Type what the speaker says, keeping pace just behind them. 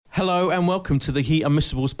Hello and welcome to the He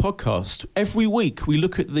Unmissables podcast. Every week we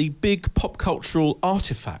look at the big pop cultural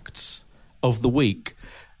artefacts of the week.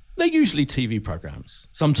 They're usually TV programmes.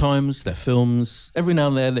 Sometimes they're films. Every now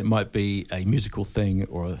and then it might be a musical thing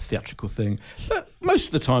or a theatrical thing. But most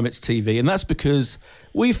of the time it's TV, and that's because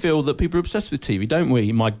we feel that people are obsessed with TV, don't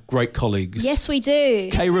we? My great colleagues. Yes, we do.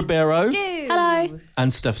 Kay Ribeiro. Hello.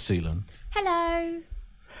 And Steph Seelan. Hello.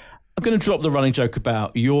 I'm going to drop the running joke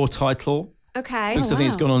about your title. Okay. Because I think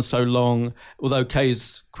it's gone on so long. Although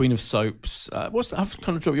Kay's Queen of Soaps. I've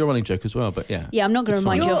kind of dropped your running joke as well, but yeah. Yeah, I'm not going to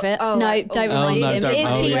remind you of it. Don't remind him. Don't. It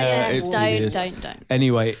is tedious. It's tedious. Don't.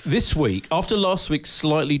 Anyway, this week, after last week's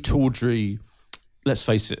slightly tawdry, let's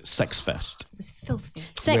face it, Sex Fest. It was filthy.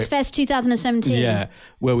 Sex Fest 2017. Yeah,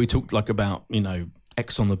 where we talked about,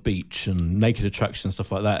 X on the beach and naked attraction and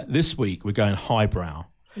stuff like that. This week, we're going highbrow.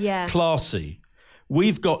 Yeah. Classy.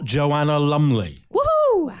 We've got Joanna Lumley.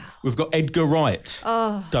 Woohoo! Wow. We've got Edgar Wright,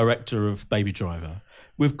 director of Baby Driver.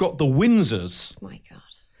 We've got the Windsors. Oh my God.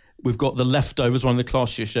 We've got The Leftovers, one of the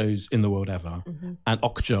classiest shows in the world ever. Mm-hmm. And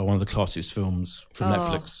Okja, one of the classiest films from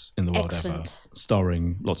Netflix in the world ever.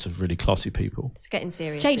 Starring lots of really classy people. It's getting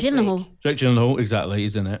serious. Jake Gyllenhaal. Jake Gyllenhaal, exactly,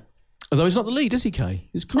 he's in it. Although he's not the lead, is he, Kay?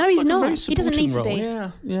 He's no, he's not. A very He doesn't need to role. be.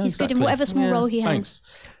 Yeah, he's good in whatever small role he has.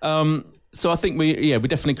 Thanks. So I think we've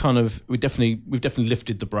definitely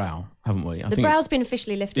lifted the brow, haven't we? The brow's been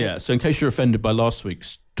officially lifted. Yeah. So in case you're offended by last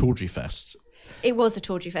week's Tawdry Fest, it was a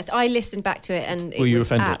tawdry fest. I listened back to it and it was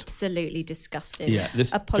absolutely disgusting. Yeah.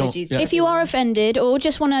 Apologies. If you are offended or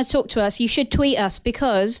just want to talk to us, you should tweet us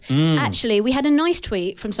because actually we had a nice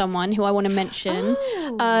tweet from someone who I want to mention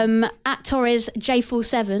at Torres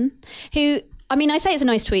J47 who. I mean, I say it's a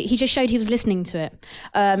nice tweet. He just showed he was listening to it,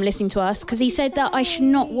 listening to us, because he said that I should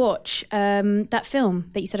not watch that film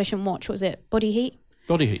that you said I shouldn't watch. What was it? Body Heat?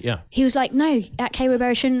 Body Heat, yeah. He was like, no, at Kay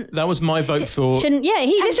Ribeiro shouldn't. That was my vote for. Shouldn't. Yeah,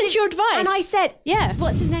 he listened to your advice. And I said, yeah.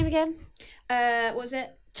 What's his name again? Was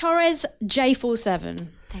it Torres J47?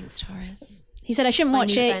 Thanks, Torres. He said I shouldn't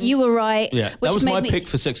watch it. Friend. You were right. Yeah, that was my pick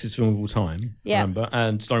for sexiest film of all time. Yeah. Remember,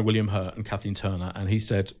 and starring William Hurt and Kathleen Turner. And he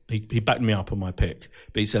said he backed me up on my pick,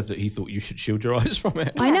 but he said that he thought you should shield your eyes from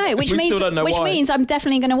it. I know, which means I'm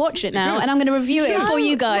definitely going to watch it now, and I'm going to review it for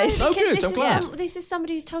you guys. No, good. I'm glad. This is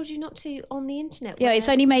somebody who's told you not to on the internet. Yeah, it's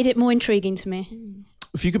only made it more intriguing to me.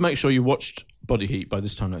 If you could make sure you watched Body Heat by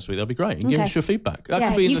this time next week, that'd be great. And give us your feedback. That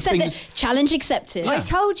could be you said that challenge accepted. I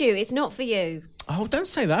told you it's not for you. Oh, don't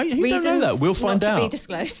say that. You don't know that. We'll find out. Not to be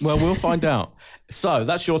disclosed. Well, we'll find out. So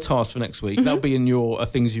that's your task for next week. That'll be in your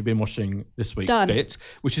things you've been watching this week bit,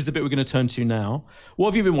 which is the bit we're going to turn to now. What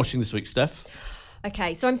have you been watching this week, Steph?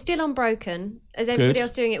 Okay, so I'm still on Broken. Is anybody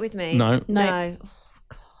else doing it with me? No. Oh,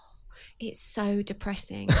 God. It's so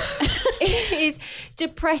depressing. It is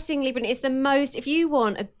depressingly, but it's the most, if you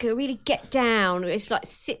want to really get down, it's like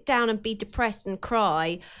sit down and be depressed and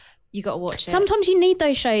cry, you got to watch it. Sometimes you need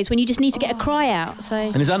those shows when you just need to get a cry out. So.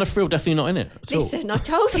 And is Anna Friel definitely not in it at Listen, I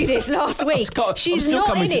told you this last week. She's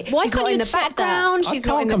not in it. Why she's not in the background. She's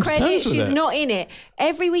not in the credits. She's not in it.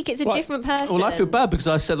 Every week it's a different person. Well, I feel bad because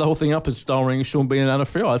I set the whole thing up as starring Sean Bean and Anna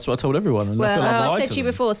Friel. That's what I told everyone. And well, I said to you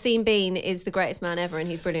before, Sean Bean is the greatest man ever and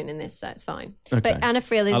he's brilliant in this, so it's fine. Okay. But Anna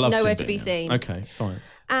Friel is nowhere to be seen. Okay, fine.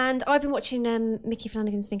 And I've been watching Mickey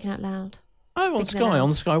Flanagan's Thinking Out Loud. Oh,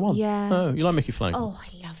 on Sky One. Yeah. Oh, you like Mickey Flanagan? Oh,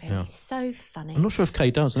 I love him. Yeah. He's so funny. I'm not sure if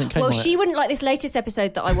Kay does. I think Kay she wouldn't like this latest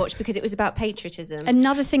episode that I watched because it was about patriotism.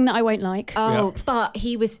 Another thing that I won't like. Oh, yeah. But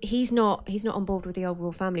he's not on board with the old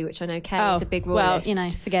royal family, which I know Kay is a big royalist. Well,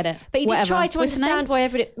 forget it. But he did try to understand why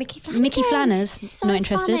everybody... Mickey Flanners, so not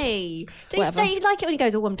interested. Funny. Don't you like it when he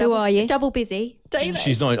goes, I'm Who are you? double busy?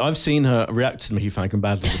 She's not. I've seen her react to Mickey Flanagan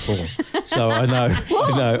badly before, so I know.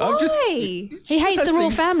 What? I know. Why? He hates the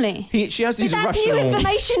royal family. She has these irrational... That's new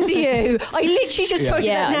information to you. I literally just told you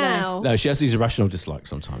that now. No, she has these irrational dislikes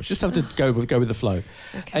sometimes. Just have to go with the flow.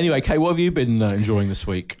 Okay. Anyway, Kay, what have you been enjoying this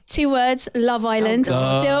week? 2 words, Love Island.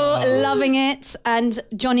 Still loving it. And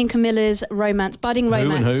Johnny and Camilla's romance, budding romance.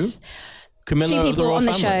 Who and who? Camilla 2 people of the royal on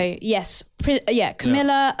the family. show. Yes.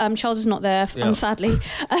 Camilla. Yeah. Charles is not there, sadly.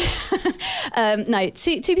 No,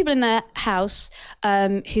 two people in their house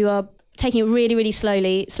who are taking it really, really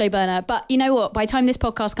slowly, slow burner. But you know what? By the time this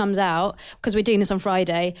podcast comes out, because we're doing this on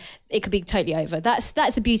Friday, it could be totally over. That's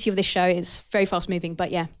the beauty of this show. It's very fast moving,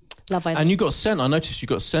 but yeah. Love Island. And you got sent, I noticed you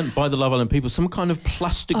got sent by the Love Island people some kind of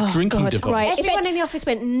plastic drinking device. Right. Everyone in the office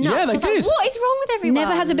went nuts. Yeah, they I was did. like, what is wrong with everyone?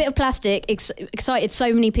 Never has a bit of plastic excited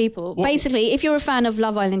so many people. What? Basically, if you're a fan of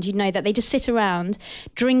Love Island, you know that they just sit around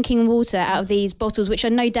drinking water out of these bottles, which are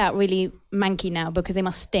no doubt really manky now because they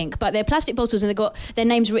must stink. But they're plastic bottles and they've got their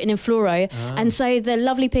names written in fluoro. And so the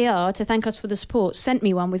lovely PR, to thank us for the support, sent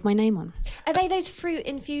me one with my name on. Are they those fruit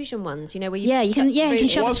infusion ones? You know, where you Yeah, you can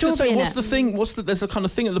shove Well, I a was going to strawberry say, in what's it. the thing? There's a kind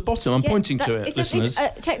of thing at the bottom. I'm pointing to it, listeners. It's a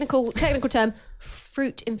technical term.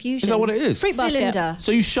 Fruit infusion. Is that what it is? Fruit basket. Cylinder.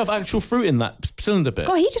 So you shove actual fruit in that cylinder bit?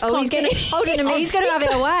 God, he just can't he's get going it. to hold on a minute. He's going to have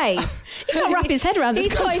it away. He can't wrap his head around this.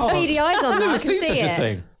 He's got his concept. beady eyes on. I've that. never I can seen see such it. a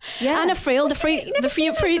thing. Yeah. And a frill, the fruit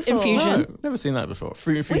infusion. No, never seen that before.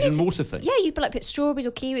 Fruit infusion water thing. Yeah, you put strawberries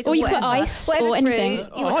or kiwis Or or you put whatever. ice Whatever or fruit anything.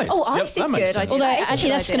 you want. Ice. Oh, Yep, ice that is makes good. sense. Although That is a actually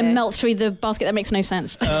good that's just going to idea. melt through the basket. That makes no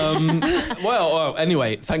sense. Well,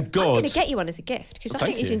 anyway, thank God. I'm going to get you one as a gift because I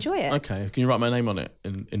Thank think you'd enjoy it. Okay, can you write my name on it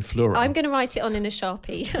in fluoro? I'm going to write it on in a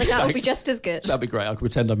Sharpie and that will be just as good. That'd be great. I could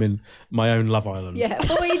pretend I'm in my own Love Island. Yeah,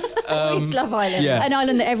 Boyd's Love Island. yeah. An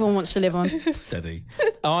island that everyone wants to live on. Steady.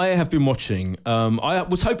 I have been watching. I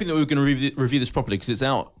was hoping that we were going to review this properly because it's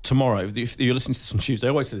out tomorrow. If you're listening to this on Tuesday,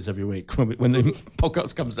 I always say this every week when the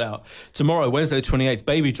podcast comes out. Tomorrow, Wednesday the 28th,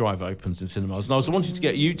 Baby Driver opens in cinemas, and I was wanting to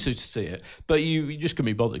get you two to see it, but you just couldn't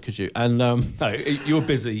be bothered, could you? And no, you were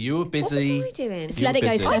busy. You were busy. What was I doing? Just let it go,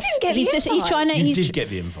 busy. Steph. I didn't get he's the just invite. he's trying to You did get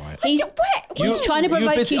the invite. he's trying to You were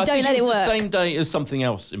provoke busy. you. I Don't think let it it was work. the same day as something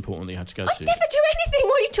else important that you had to go to. Never do anything.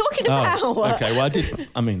 What are you talking about? Oh, okay. Well, I did.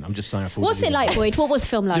 I mean, I'm just saying. I thought. What's it like, Boyd? What was the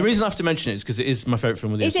film like? The reason I have to mention it is because it is my favourite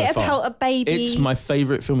film of the year Is so it far. about a baby? It's my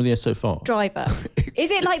favourite film of the year so far. Driver.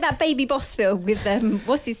 Is it like that Baby Boss film with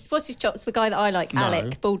what's his chops? The guy that I like, No.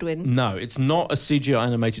 Alec Baldwin. No, it's not a CGI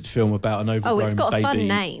animated film about an overgrown it's got a fun baby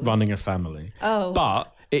name. running a family. Oh.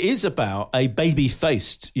 But it is about a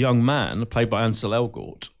baby-faced young man played by Ansel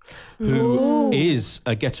Elgort who is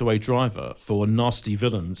a getaway driver for nasty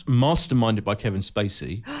villains, masterminded by Kevin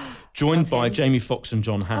Spacey, joined by Jamie Foxx and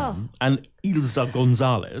John Hamm and Ilza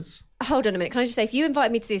Gonzalez. Hold on a minute. Can I just say, if you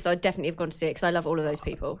invited me to this, I'd definitely have gone to see it because I love all of those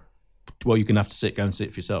people. Well, you're going to have to go and see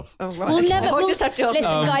it for yourself. Oh, right. We'll okay. never. I'll just have to.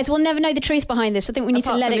 Listen, guys, we'll never know the truth behind this. I think we need to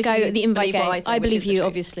Apart let from it go if you at the invite believe what I gate. say, I which believe is the you, truth.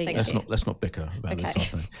 obviously. Thank Let's you. not bicker about this Okay.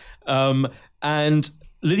 sort of thing. And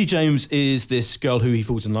Lily James is this girl who he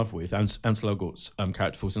falls in love with. Ansel Elgort's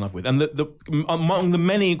character falls in love with. And among the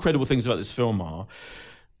many incredible things about this film are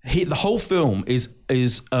the whole film is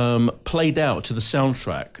played out to the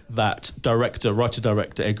soundtrack that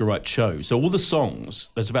writer-director Edgar Wright chose. So all the songs,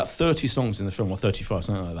 there's about 30 songs in the film, or 35,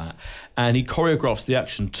 something like that, and he choreographs the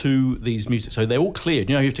action to these music. So they're all cleared.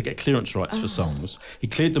 You know, you have to get clearance rights for songs. He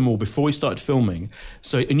cleared them all before he started filming.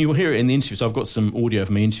 So, and you will hear it in the interview. So I've got some audio of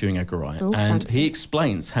me interviewing Edgar Wright, and fancy. he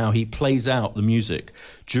explains how he plays out the music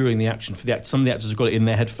during the action. Some of the actors have got it in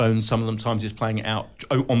their headphones. Some of them times he's playing it out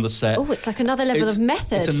on the set. Oh, it's like another level of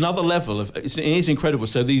method. It's another level of. It is incredible.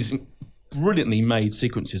 So these brilliantly made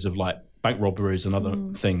sequences of like bank robberies and other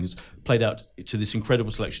things played out to this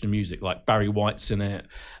incredible selection of music. Like Barry White's in it,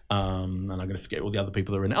 and I'm going to forget all the other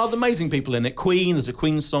people that are in it. Oh, the amazing people in it. Queen. There's a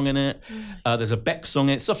Queen song in it. There's a Beck song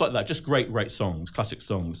in it. Stuff like that. Just great songs, classic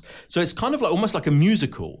songs. So it's kind of like almost like a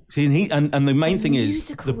musical. And the main thing is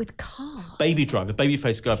musical with cars. Baby Driver, the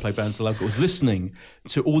baby-faced guy played by Ansel Elgort, was listening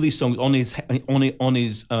to all these songs on his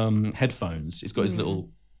headphones. He's got his little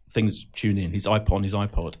things tuned in, his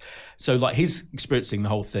iPod. So like he's experiencing the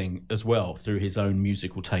whole thing as well through his own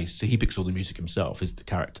musical taste. So he picks all the music himself, is the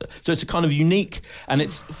character. So it's a kind of unique, and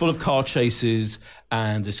it's full of car chases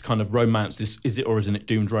and this kind of romance, this is it or isn't it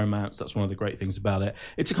doomed romance. That's one of the great things about it.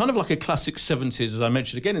 It's a kind of like a classic 70s, as I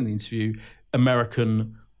mentioned again in the interview,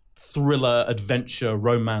 American thriller, adventure,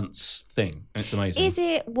 romance thing. And it's amazing. Is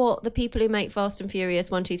it what the people who make Fast and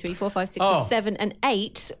Furious 1, 2, 3, 4, 5, 6, and 7 and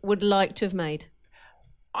 8 would like to have made?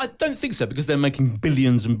 I don't think so, because they're making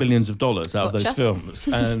billions and billions of dollars out of those Gotcha. films,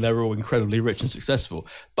 and they're all incredibly rich and successful.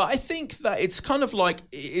 But I think that it's kind of like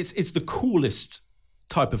it's the coolest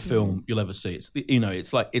type of film you'll ever see.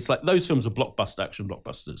 It's like those films are blockbuster action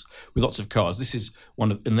blockbusters with lots of cars. This is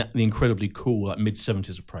one of the incredibly cool like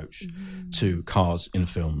mid-70s approach to cars in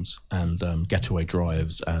films and getaway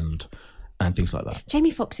drives and things like that. Jamie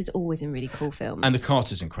Foxx is always in really cool films. And the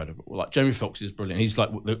cast is incredible. Like Jamie Foxx is brilliant. He's like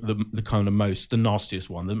the kind of the nastiest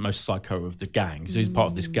one, the most psycho of the gang. So he's part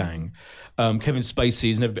of this gang. Kevin Spacey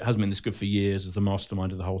hasn't been this good for years as the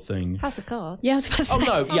mastermind of the whole thing. House of Cards. Yeah, I was about to say. Oh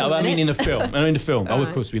no, yeah, I mean in a film. Oh, of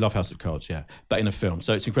Right. course we love House of Cards, yeah, but in a film,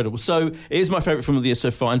 so it's incredible. So it is my favourite film of the year so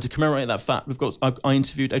far. And to commemorate that fact, I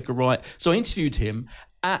interviewed Edgar Wright. So I interviewed him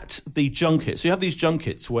at the junket. So you have these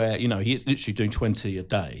junkets where, he's literally doing 20 a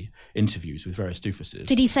day interviews with various doofuses.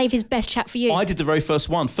 Did he save his best chat for you? I did the very first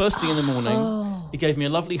one. First thing in the morning, he gave me a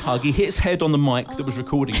lovely hug. He hit his head on the mic that was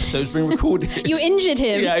recording it, so it was being recorded. You injured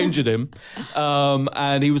him? Yeah, I injured him.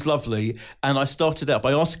 And he was lovely. And I started out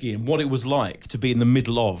by asking him what it was like to be in the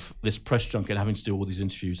middle of this press junket, having to do all these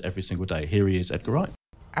interviews every single day. Here he is, Edgar Wright.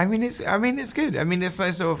 I mean, it's good. I mean, it's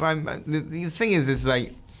like sort of. The thing is, it's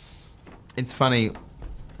like, it's funny.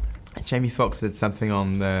 Jamie Foxx did something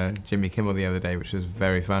on Jimmy Kimmel the other day, which was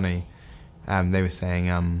very funny. They were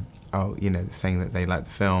saying, saying that they liked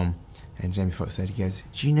the film, and Jamie Foxx said, he goes,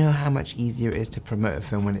 "Do you know how much easier it is to promote a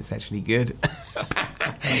film when it's actually good?"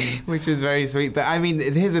 Which was very sweet. But I mean,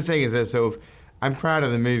 here's the thing: is that sort of, I'm proud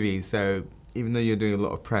of the movie. So even though you're doing a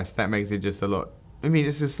lot of press, that makes it just a lot. I mean,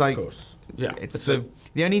 it's just like, of course, yeah. It's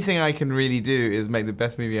the only thing I can really do is make the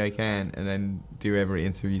best movie I can and then do every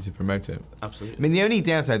interview to promote it. Absolutely. I mean, the only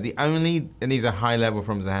downside, and these are high-level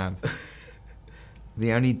problems I have,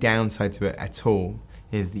 the only downside to it at all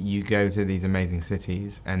is that you go to these amazing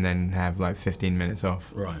cities and then have like 15 minutes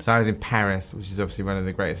off. Right. So I was in Paris, which is obviously one of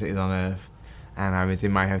the greatest cities on earth, and I was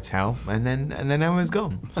in my hotel, and then I was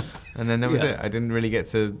gone. And then that was it. I didn't really get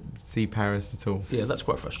to see Paris at all. Yeah, that's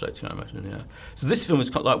quite frustrating, I imagine, yeah. So this film is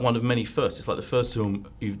kind of like one of many firsts. It's like the first film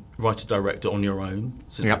you write a director on your own,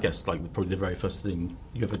 since I guess like probably the very first thing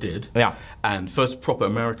you ever did. Yeah. And first proper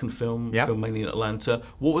American film, filmed mainly in Atlanta.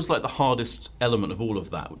 What was like the hardest element of all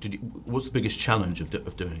of that? What's the biggest challenge of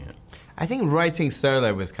doing it? I think writing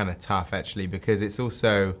solo was kind of tough, actually, because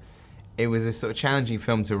it was a sort of challenging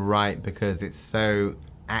film to write because it's so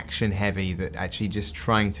action heavy that actually just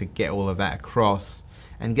trying to get all of that across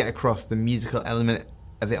and get across the musical element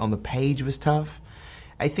of it on the page was tough.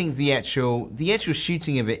 I think the actual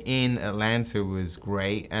shooting of it in Atlanta was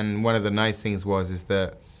great, and one of the nice things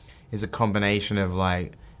is a combination of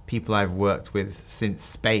like people I've worked with since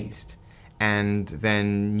Spaced, and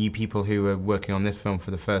then new people who are working on this film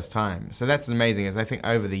for the first time. So that's amazing. As I think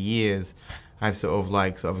over the years, I've sort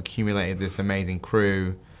of accumulated this amazing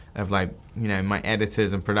crew of like, my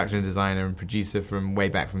editors and production designer and producer from way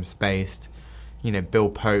back from Spaced. Bill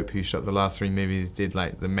Pope, who shot the last 3 movies, did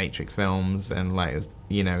like the Matrix films, and like,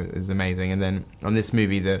 it was amazing. And then on this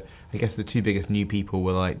movie, I guess the 2 biggest new people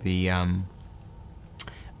were like the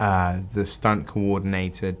stunt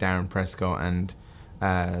coordinator Darren Prescott and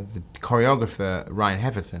the choreographer Ryan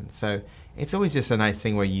Hefferson. So it's always just a nice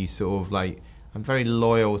thing where you sort of like, I'm very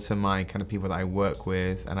loyal to my kind of people that I work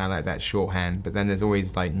with, and I like that shorthand. But then there's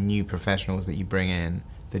always like new professionals that you bring in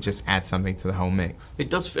that just add something to the whole mix. It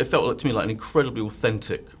felt to me like an incredibly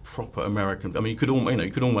authentic, proper American. I mean, you could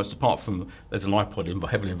almost, apart from there's an iPod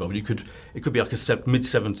heavily involved, it could be like a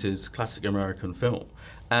mid-70s classic American film.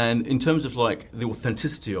 And in terms of like the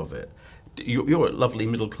authenticity of it, you're a lovely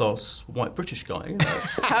middle-class white British guy.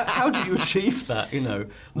 How do you achieve that,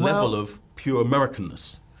 level of pure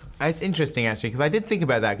Americanness? It's interesting, actually, because I did think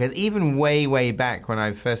about that, because even way, way back when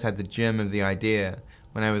I first had the germ of the idea,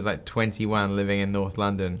 when I was like 21 living in North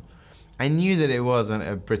London, I knew that it wasn't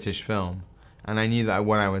a British film, and I knew that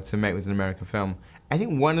what I wanted to make was an American film. I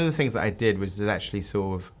think one of the things that I did was actually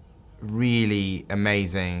sort of really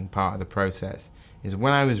amazing part of the process is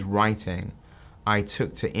when I was writing, I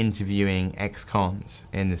took to interviewing ex-cons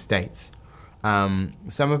in the States, some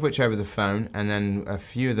of which over the phone, and then a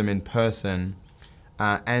few of them in person.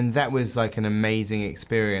 And that was like an amazing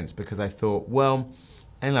experience because I thought, well,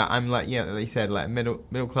 and like, I'm like, like you said, like a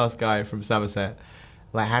middle class guy from Somerset.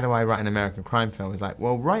 Like, how do I write an American crime film? It's like,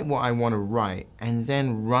 well, write what I want to write and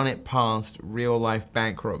then run it past real life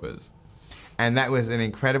bank robbers. And that was an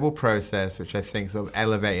incredible process, which I think sort of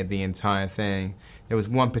elevated the entire thing. There was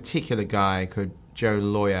one particular guy called Joe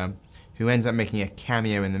Lawyer who ends up making a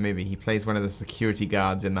cameo in the movie. He plays one of the security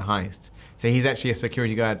guards in the heist. So he's actually a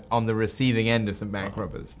security guard on the receiving end of some bank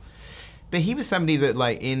robbers. But he was somebody that,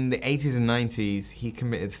 like, in the 80s and 90s, he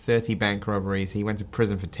committed 30 bank robberies. He went to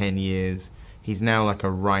prison for 10 years. He's now, like, a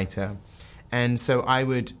writer. And so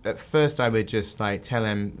at first I would just, like, tell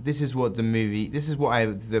him, this is what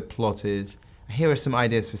the plot is. Here are some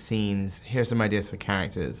ideas for scenes. Here are some ideas for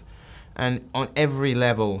characters. And on every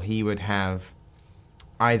level, he would have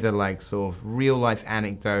either, like, sort of real-life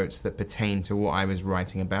anecdotes that pertain to what I was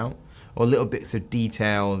writing about, or little bits of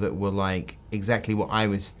detail that were like exactly what I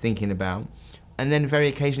was thinking about. And then very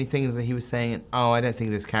occasionally things that he was saying, oh, I don't think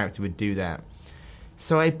this character would do that.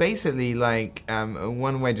 So I basically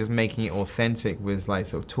one way just making it authentic was like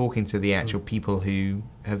sort of talking to the actual people who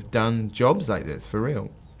have done jobs like this for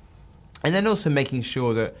real. And then also making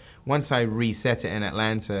sure that once I reset it in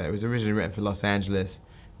Atlanta, it was originally written for Los Angeles,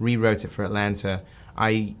 rewrote it for Atlanta,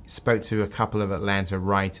 I spoke to a couple of Atlanta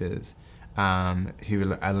writers who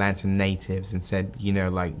are Atlanta natives and said,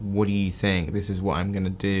 like, what do you think? This is what I'm going to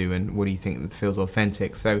do, and what do you think that feels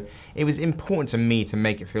authentic? So it was important to me to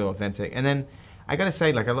make it feel authentic. And then I got to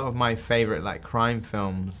say, like, a lot of my favorite, like, crime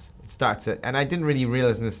films start to, and I didn't really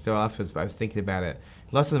realize this until afterwards, but I was thinking about it.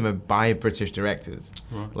 Lots of them are by British directors.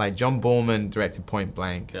 Right. Like John Borman directed Point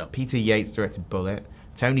Blank. Yep. Peter Yates directed Bullet.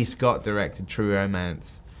 Tony Scott directed True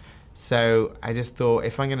Romance. So I just thought,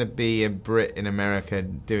 if I'm going to be a Brit in America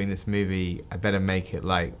doing this movie, I better make it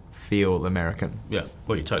like feel American. Yeah,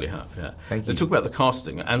 well, you totally have. Yeah. Thank you. Let's talk about the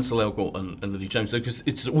casting. Ansel Elgort and Lily James, because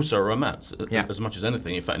it's also a romance as much as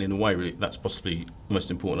anything. In fact, in a way, really, that's possibly the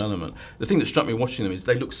most important element. The thing that struck me watching them is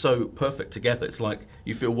they look so perfect together. It's like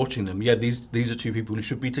you feel watching them. Yeah, these are two people who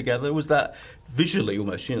should be together. Was that visually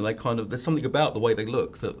almost? They kind of, there's something about the way they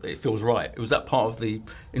look that it feels right. Was that part of the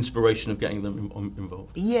inspiration of getting them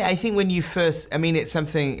involved? Yeah, I think when you first, it's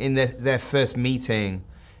something in their first meeting.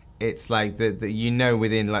 It's like that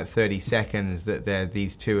within like 30 seconds that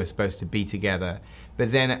these two are supposed to be together.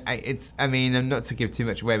 But then not to give too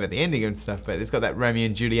much away about the ending and stuff, but it's got that Romeo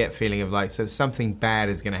and Juliet feeling of like, so something bad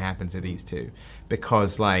is going to happen to these two.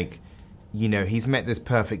 Because like, he's met this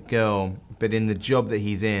perfect girl, but in the job that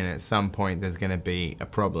he's in, at some point there's going to be a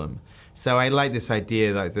problem. So I like this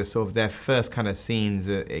idea, like the sort of their first kind of scenes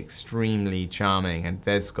are extremely charming, and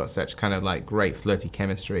they've got such kind of like great flirty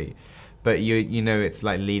chemistry. But it's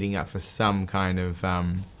like leading up for some kind of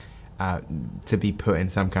to be put in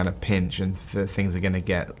some kind of pinch, and things are going to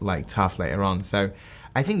get like tough later on. So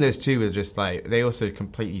I think those two were just like, they also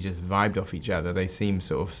completely just vibed off each other. They seem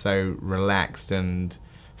sort of so relaxed and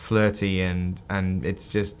flirty, and it's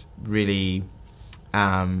just really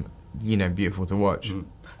beautiful to watch. Mm.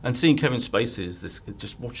 And seeing Kevin Spacey is this,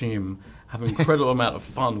 just watching him have an incredible amount of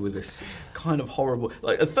fun with this kind of horrible.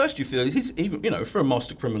 Like at first, you feel he's even for a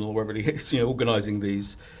master criminal, wherever he is, organising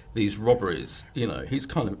these robberies. He's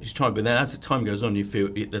trying. But then as the time goes on, you feel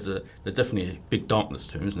there's definitely a big darkness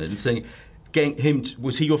to him, isn't it? And seeing. Getting him,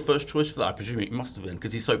 was he your first choice for that? I presume it must have been,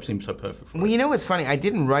 because he seemed so perfect for it. Well, what's funny? I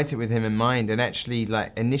didn't write it with him in mind, and actually,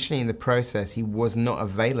 like initially in the process, he was not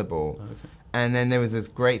available. Oh, okay. And then there was this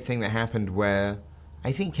great thing that happened where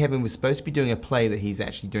I think Kevin was supposed to be doing a play that he's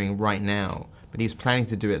actually doing right now, but he was planning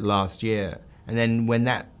to do it last year. And then when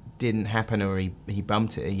that didn't happen, or he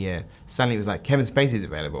bumped it a year, suddenly it was like, Kevin Spacey's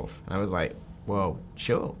available. And I was like, well,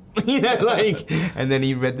 sure. And then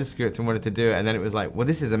he read the script and wanted to do it, and then it was like, well,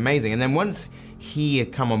 this is amazing. And then once he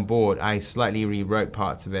had come on board, I slightly rewrote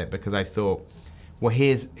parts of it, because I thought, well,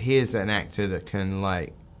 here's an actor that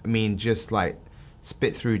can just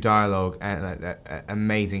spit through dialogue at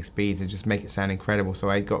amazing speeds and just make it sound incredible.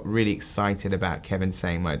 So I got really excited about Kevin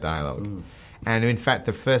saying my dialogue. Mm. And in fact,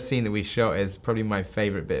 the first scene that we shot is probably my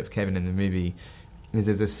favorite bit of Kevin in the movie.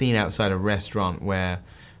 There's a scene outside a restaurant where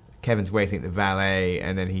Kevin's waiting at the valet,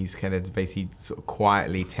 and then he's kind of basically sort of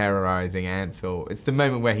quietly terrorizing Ansel. It's the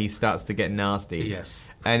moment where he starts to get nasty. Yes.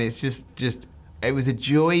 And it's just it was a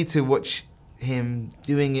joy to watch him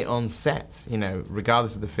doing it on set,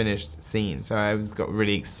 regardless of the finished scene. So I got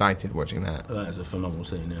really excited watching that. That is a phenomenal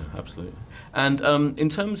scene, yeah, absolutely. And in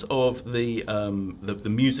terms of the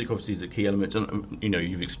music, obviously, is a key element. And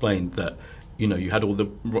you've explained that you had all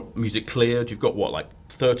the music cleared. You've got what,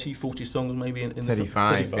 30, 40 songs maybe in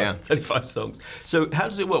 35, yeah. 35 songs. So how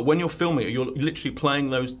does it work when you're filming it? You're literally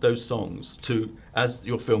playing those songs as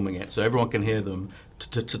you're filming it, so everyone can hear them.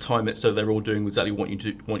 To time it so they're all doing exactly what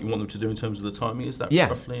you want them to do in terms of the timing. Is that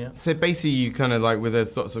roughly? Yeah. So basically, you kind of with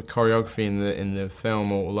there's lots of choreography in the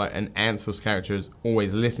film, or and Ansel's character is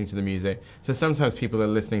always listening to the music. So sometimes people are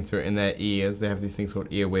listening to it in their ears. They have these things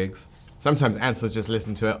called earwigs. Sometimes Ansel's just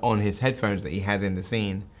listening to it on his headphones that he has in the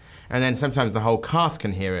scene, and then sometimes the whole cast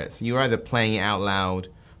can hear it. So you're either playing it out loud,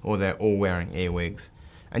 or they're all wearing earwigs.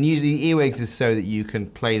 And usually, the earwigs is so that you can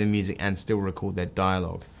play the music and still record their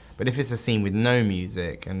dialogue. But if it's a scene with no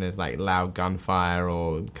music and there's loud gunfire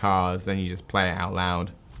or cars, then you just play it out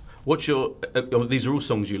loud. What's your? These are all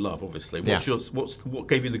songs you love, obviously. What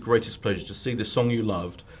gave you the greatest pleasure to see the song you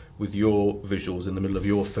loved with your visuals in the middle of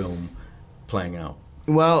your film playing out?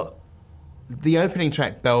 Well, the opening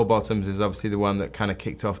track, Bell Bottoms, is obviously the one that kind of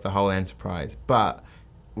kicked off the whole enterprise. But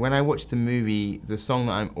when I watch the movie, the song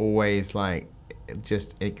that I'm always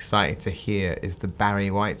just excited to hear is the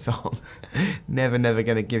Barry White song, Never Never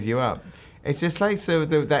Gonna Give You Up. It's just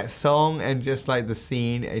that song and just the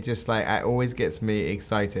scene, it just it always gets me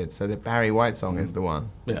excited. So the Barry White song is the one.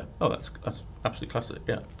 Yeah. Oh, that's absolute classic.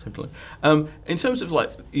 Yeah, totally. In terms of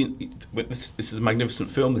like, this is a magnificent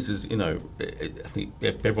film. This is, I think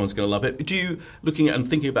everyone's going to love it. Do you, looking at and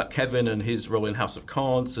thinking about Kevin and his role in House of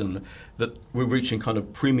Cards, and that we're reaching kind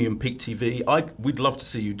of premium peak TV? We'd love to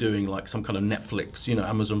see you doing like some kind of Netflix,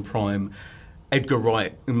 Amazon Prime, Edgar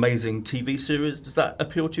Wright, amazing TV series. Does that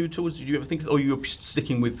appeal to you at all? Did you ever think, or you're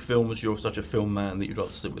sticking with films? You're such a film man that you'd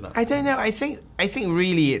rather stick with that? I don't know. I think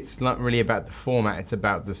really it's not really about the format. It's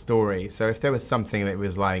about the story. So if there was something that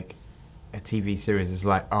was like a TV series, is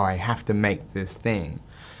like, I have to make this thing.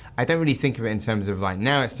 I don't really think of it in terms of like,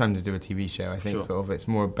 now it's time to do a TV show. I think sort of it's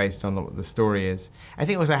more based on what the story is. I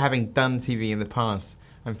think also, having done TV in the past,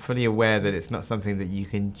 I'm fully aware that it's not something that you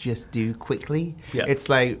can just do quickly. Yeah. It's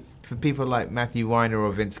like, for people like Matthew Weiner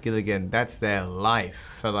or Vince Gilligan, that's their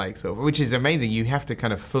life for like sort of, which is amazing. You have to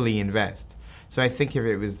kind of fully invest. So I think if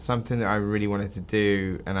it was something that I really wanted to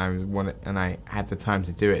do and I had the time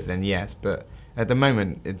to do it, then yes. But at the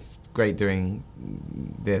moment, it's great doing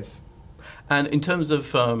this. And in terms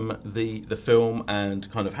of the film and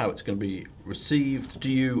kind of how it's going to be received,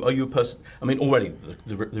 are you a person? I mean, already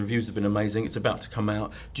the reviews have been amazing. It's about to come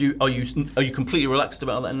out. Are you completely relaxed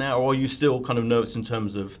about that now, or are you still kind of nervous in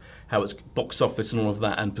terms of how it's box office and all of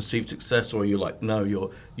that and perceived success, or are you like,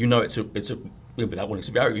 no, it's a without wanting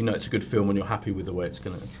to be arrogant, it's a good film and you're happy with the way it's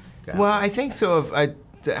going to go? Well, I think sort of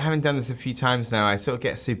having done this a few times now, I sort of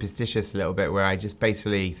get superstitious a little bit, where I just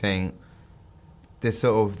basically think, the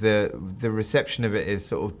sort of the reception of it is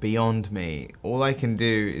sort of beyond me. All I can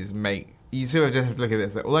do is you sort of just have to look at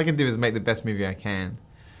this. All I can do is make the best movie I can,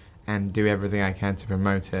 and do everything I can to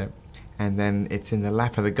promote it, and then it's in the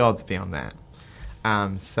lap of the gods beyond that.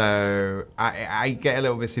 So I get a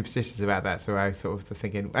little bit superstitious about that. So I sort of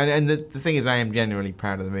thinking, and the thing is, I am genuinely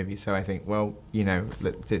proud of the movie. So I think, well,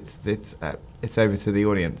 it's over to the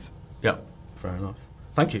audience. Yeah, fair enough.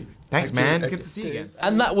 Thank you. Thanks, man. Good to see you again.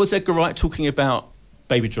 And that was Edgar Wright talking about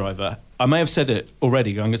Baby Driver. I may have said it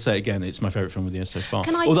already. I'm going to say it again. It's my favourite film of the year so far.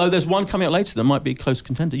 Although there's one coming out later that might be a close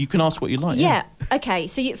contender. You can ask what you like. Yeah. Okay.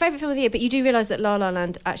 So your favourite film of the year, but you do realise that La La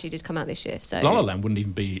Land actually did come out this year. So La La Land wouldn't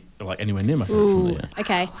even be like anywhere near my favourite film of the year.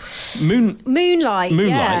 Okay. Moonlight.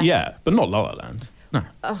 Yeah, but not La La Land. No.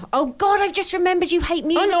 Oh God! I've just remembered you hate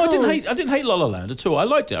musicals. Oh no, I didn't hate La La Land at all. I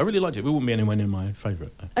liked it. I really liked it. It wouldn't be anywhere near my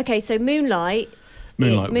favourite. Okay, so Moonlight.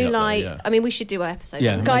 Moonlight. Yeah. I mean, we should do an episode.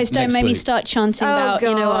 Yeah, guys, don't make me start chanting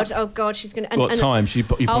about. Oh God, she's going to. What time?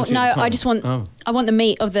 I just want. I want the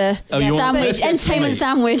meat of the sandwich, entertainment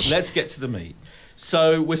sandwich. Let's get to the meat.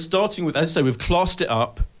 So we're starting with, as I say, we've classed it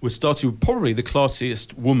up. We're starting with probably the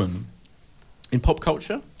classiest woman in pop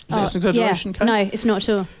culture. Is that an exaggeration, Kate? No, it's not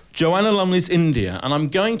at all. Joanna Lumley's India, and I'm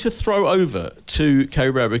going to throw over to Kay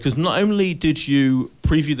Rera, because not only did you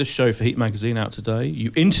preview the show for Heat Magazine out today,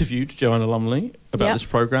 you interviewed Joanna Lumley about this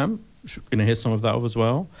programme, which we're going to hear some of that as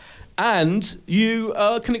well, and you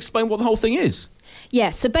can explain what the whole thing is. Yeah,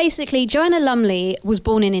 so basically Joanna Lumley was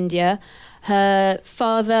born in India. Her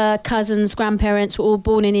father, cousins, grandparents were all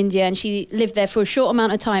born in India, and she lived there for a short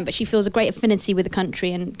amount of time, but she feels a great affinity with the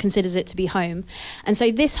country and considers it to be home. And so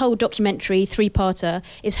this whole documentary, three-parter,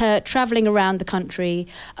 is her travelling around the country,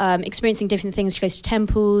 experiencing different things. She goes to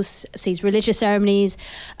temples, sees religious ceremonies,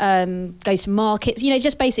 goes to markets,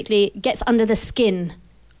 just basically gets under the skin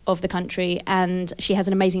of the country, and she has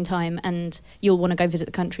an amazing time, and you'll want to go visit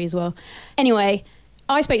the country as well. Anyway,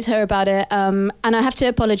 I spoke to her about it, and I have to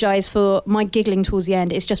apologise for my giggling towards the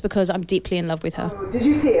end. It's just because I'm deeply in love with her. Oh, did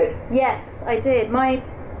you see it? Yes, I did. My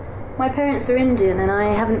parents are Indian, and I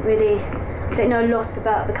don't know a lot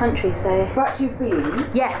about the country, so... But you've been?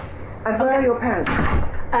 Yes. And where are your parents?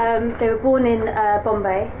 They were born in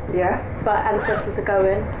Bombay. Yeah. But ancestors are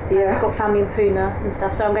going. Yeah. I've got family in Pune and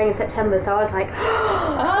stuff, so I'm going in September, so I was like...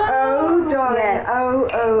 Oh, darling. Yes.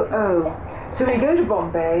 Oh. So we go to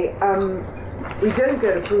Bombay... we don't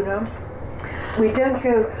go to Pune.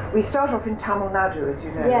 We start off in Tamil Nadu, as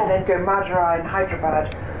you know, and then go Madurai and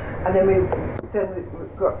Hyderabad, and then we've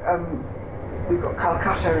got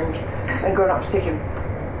Calcutta and gone up to Sikkim.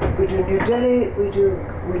 We do New Delhi, we do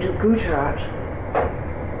Gujarat,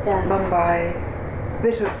 Mumbai,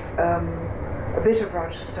 a bit of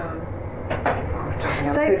Rajasthan. I'm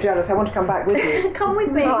so jealous. I want to come back with you. Come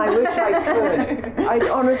with me. No, I wish I could. I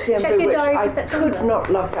honestly am Check your diary for I September. could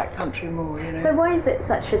not love that country more. So why is it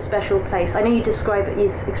such a special place? I know you describe it. You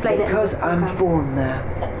explain it. Because I'm born there.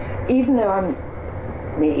 Even though I'm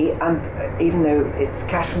me, and even though it's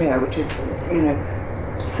Kashmir, which is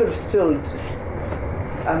sort of still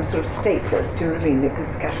I'm sort of stateless. Do you know what I mean?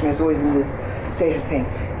 Because Kashmir is always in this state of thing.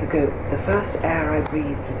 You go. The first air I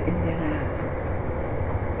breathed was Indian air.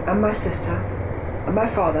 And my sister, and my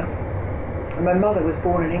father, and my mother was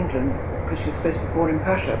born in England, because she was supposed to be born in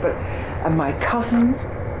Persia. And my cousins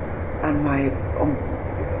and my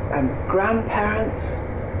grandparents.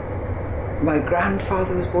 My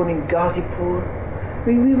grandfather was born in Ghazipur. I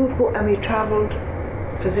mean, we travelled,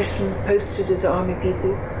 positioned, posted as army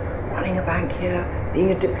people, running a bank here,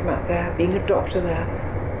 being a diplomat there, being a doctor there.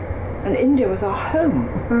 And India was our home.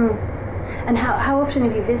 And how often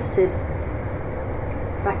have you visited?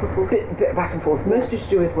 Back and forth? Bit back and forth, mostly to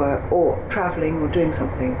do with work or travelling or doing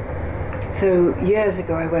something. So years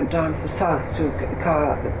ago I went down to the south to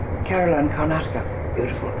Kerala and Karnataka,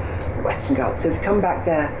 beautiful, the Western Ghats. So to come back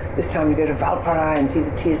there, this time you go to Valparai and see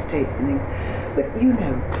the tea estates and things. But you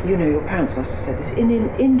know, your parents must have said this,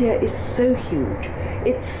 India is so huge,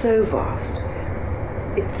 it's so vast,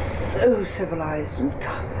 it's so civilised and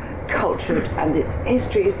cultured, and its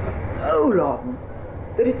history is so long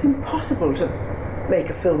that it's impossible to make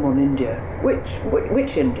a film on India.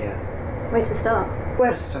 Which India? Where to start?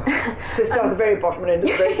 Where to start? To start at the very bottom and end at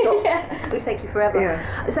the very top. Yeah, it would take you forever.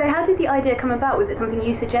 Yeah. So how did the idea come about? Was it something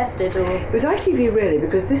you suggested, or? It was ITV really,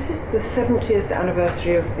 because this is the 70th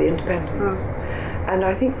anniversary of the independence. And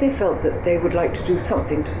I think they felt that they would like to do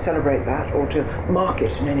something to celebrate that, or to mark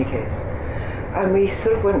it in any case. And we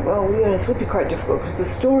sort of went, well, this would be quite difficult, because the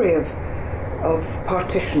story of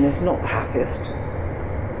partition is not the happiest.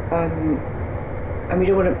 And we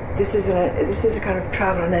don't want to. This is a kind of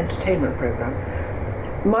travel and entertainment program.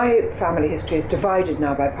 My family history is divided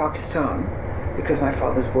now by Pakistan, because my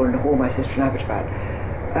father was born in Lahore, my sister in Abbottabad.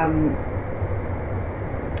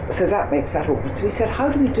 So that makes that awkward. So we said, how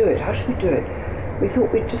do we do it? How should we do it? We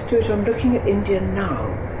thought we'd just do it on looking at India now,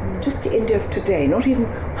 just the India of today, not even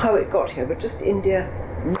how it got here, but just India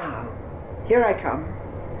now. Here I come.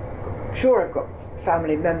 Sure, I've got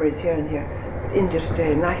family memories here and here. India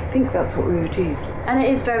today, and I think that's what we've achieved. And it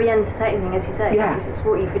is very entertaining, as you say. Yeah. Because it's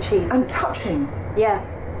what you've achieved. And touching. Yeah.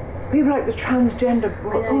 People like the transgender,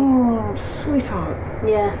 sweethearts.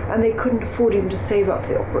 Yeah. And they couldn't afford even to save up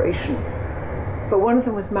for the operation. But one of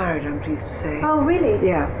them was married, I'm pleased to say. Oh, really?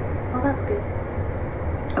 Yeah. Oh, that's good.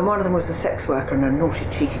 And one of them was a sex worker and a naughty,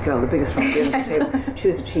 cheeky girl, the biggest one at the end of the table. She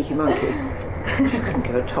was a cheeky monkey. She couldn't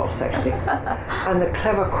give a toss, actually. And the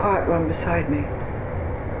clever, quiet one beside me,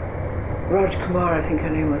 Raj Kumar, I think her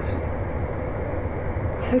name was.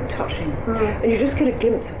 So touching. And you just get a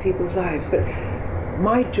glimpse of people's lives. But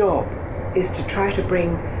my job is to try to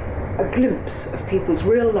bring a glimpse of people's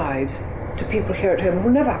real lives to people here at home who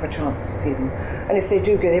will never have a chance to see them. And if they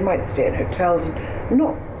do go, they might stay in hotels and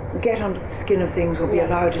not get under the skin of things or be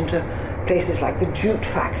allowed into places like the jute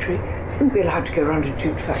factory. Wouldn't be allowed to go around a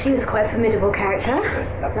jute factory. She was quite a formidable character.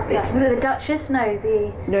 Was it the Duchess? No,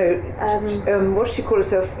 what did she call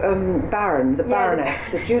herself? Baron, the Baroness,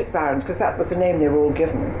 the jute barons, because that was the name they were all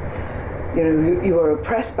given. You were a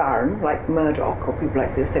press baron, like Murdoch or people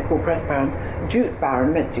like this, they're called press barons. Jute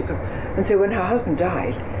baron meant you could. And so when her husband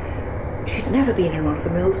died, she'd never been in one of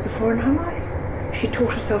the mills before in her life. She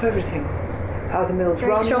taught herself everything. How the mills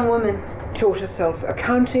run. Very strong woman. Taught herself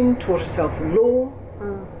accounting, taught herself law.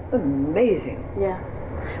 Amazing. Yeah.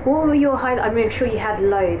 What were your highlights? I mean, I'm sure you had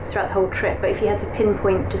loads throughout the whole trip, but if you had to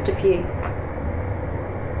pinpoint just a few.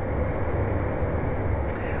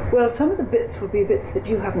 Well, some of the bits will be bits that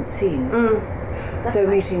you haven't seen. So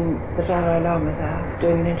meeting the Dalai Lama there,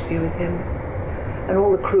 doing an interview with him, and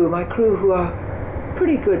all the crew, my crew who are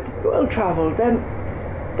pretty good, well travelled. They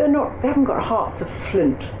haven't got hearts of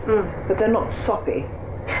flint, but they're not soppy.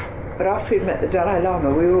 But after we'd met the Dalai Lama,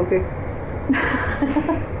 we were all big.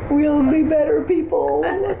 We'll be better people,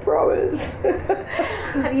 I promise.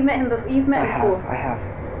 Have you met him before? You've met him before? I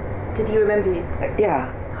have. Did he remember you?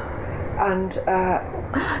 Yeah. And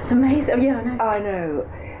it's amazing. Oh, yeah, I know. I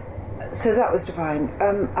know. So that was divine.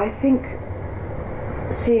 I think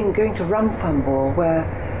going to Ranthambore, where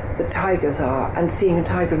the tigers are, and seeing a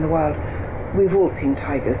tiger in the wild, we've all seen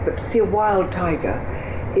tigers, but to see a wild tiger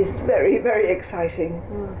is very, very exciting.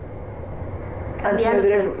 And the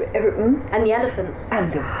elephants. And the elephants.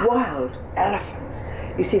 And the wild elephants.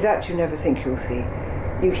 You see that you never think you'll see.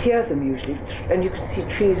 You hear them usually, and you can see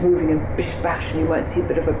trees moving and bish-bash, and you might see a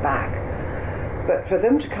bit of a back. But for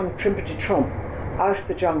them to come trimpety-tromp out of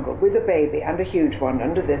the jungle with a baby and a huge one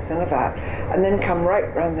under this and that, and then come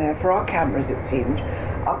right round there for our cameras, it seemed,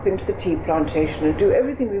 up into the tea plantation and do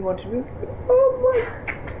everything we wanted to do. Oh my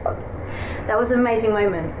God. That was an amazing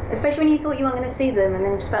moment, especially when you thought you weren't going to see them and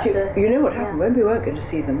then just about to... You know what happened? When we weren't going to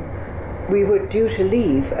see them, we were due to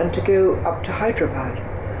leave and to go up to Hyderabad.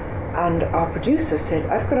 And our producer said,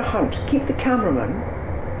 I've got a hunch, keep the cameraman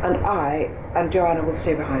and I and Joanna will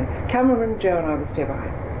stay behind. Cameraman, Joe and I will stay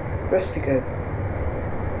behind. The rest we go.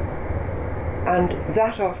 And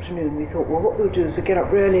that afternoon we thought, well, what we'll do is we'll get up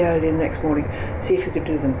really early the next morning, see if we could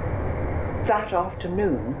do them. That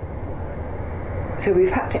afternoon, so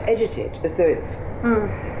we've had to edit it as though it's...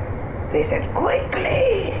 They said,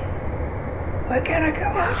 quickly, we're going to go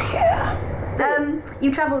out here.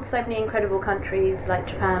 You travelled to so many incredible countries like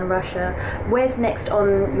Japan, Russia. Where's next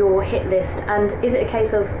on your hit list? And is it a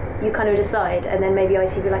case of you kind of decide and then maybe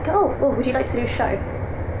ITV like, oh, well, would you like to do a show?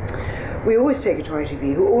 We always take it to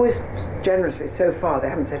ITV, who always generously, so far, they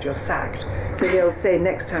haven't said you're sacked. So they'll say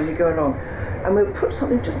next time we go along. And we'll put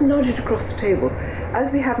something, just nudge it across the table.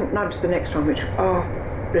 As we haven't nudged the next one, which our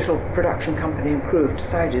little production company and crew have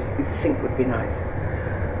decided we think would be nice,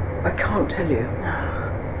 I can't tell you.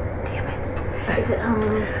 Damn it. Is it,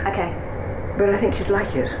 okay. But I think you'd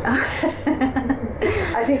like it.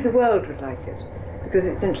 I think the world would like it, because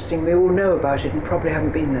it's interesting, we all know about it and probably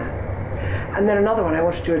haven't been there. And then another one, I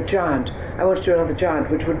want to do a giant. I want to do another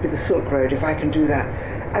giant, which would be the Silk Road, if I can do that.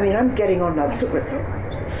 I mean, I'm getting on now. The Silk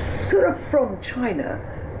Road, sort of from China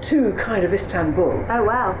to kind of Istanbul. Oh,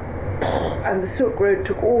 wow. And the Silk Road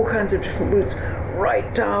took all kinds of different routes,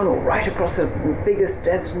 right down or right across the biggest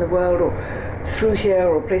desert in the world, or through here,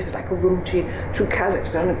 or places like Urumqi, through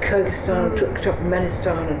Kazakhstan and Kyrgyzstan, to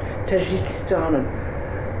Turkmenistan and Tajikistan.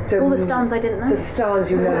 And so all the stans I didn't know. The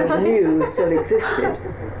stans you never knew still existed.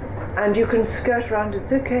 And you can skirt around,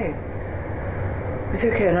 it's okay. It's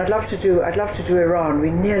okay, and I'd love to do Iran. We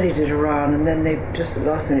nearly did Iran, and then they just at the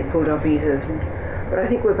last minute pulled our visas. But I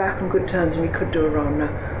think we're back on good terms, and we could do Iran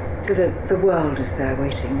now. So the world is there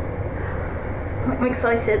waiting. I'm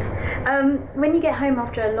excited. When you get home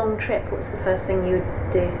after a long trip, what's the first thing you would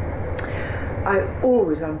do? I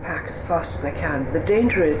always unpack as fast as I can. The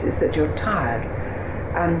danger is that you're tired,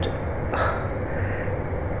 and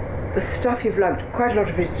the stuff you've lugged, quite a lot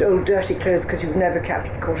of it is old dirty clothes because you've never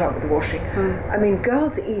caught up with the washing. I mean,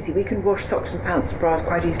 girls are easy. We can wash socks and pants and bras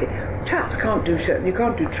quite easily. Chaps can't do shit. You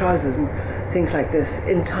can't do trousers and things like this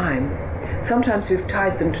in time. Sometimes we've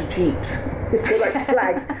tied them to jeeps. They're like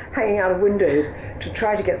flags hanging out of windows to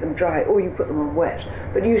try to get them dry, or you put them on wet.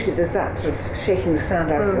 But usually there's that sort of shaking the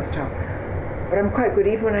sand out of your stuff. But I'm quite good,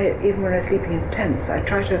 even when I'm sleeping in tents. I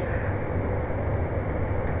try to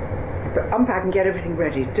unpack and get everything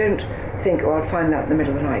ready. Don't think, oh, I'll find that in the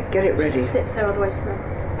middle of the night. Get it ready. It sits there otherwise.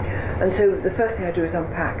 And so the first thing I do is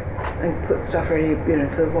unpack and put stuff ready,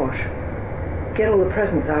 for the wash. Get all the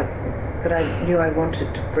presents out that I knew I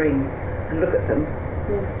wanted to bring and look at them.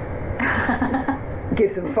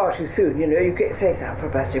 Give them far too soon, you save that for a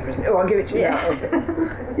birthday present. Oh, I'll give it to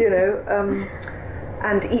you now.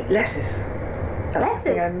 And eat lettuce. That's the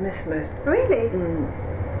thing I miss most. Really?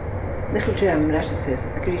 Little gem lettuces.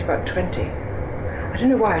 I could eat about 20. I don't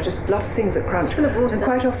know why, I just love things that crunch. It's full of water. And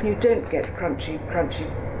quite often you don't get crunchy.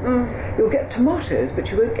 You'll get tomatoes, but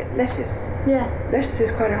you won't get lettuce. Yeah. Lettuce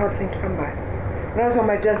is quite a hard thing to come by. When I was on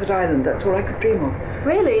my desert island, that's all I could dream of.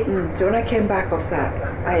 Really? So when I came back off that,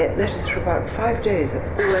 I ate lettuce for about 5 days. That's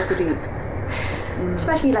all I could eat. Just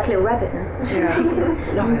imagine you like a little rabbit now. Yeah,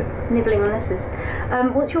 love it. Nibbling on lettuce.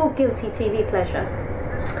 What's your guilty TV pleasure?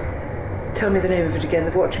 Tell me the name of it again.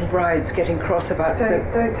 The watching brides getting cross about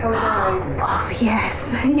Don't tell me brides. Oh,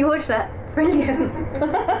 yes. You watched that? Brilliant.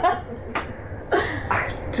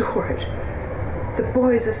 I adore it. The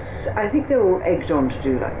boys are, I think they're all egged on to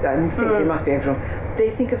do like that. I think they must be egged on. They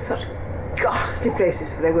think of such ghastly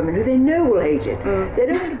places for their women who they know will hate it. They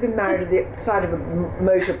don't want to be married at the side of a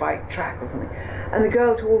motorbike track or something. And the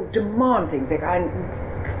girls who all demand things, they go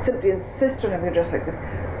and simply insist on having a dress like this.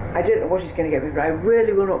 I don't know what he's going to get me, but I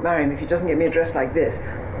really will not marry him if he doesn't get me a dress like this.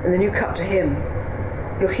 And then you cut to him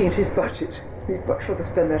looking at his budget. He'd much rather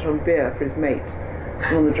spend that on beer for his mates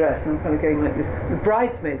than on the dress. And I'm kind of going like this. The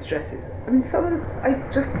bridesmaids' dresses. I mean, some of them, I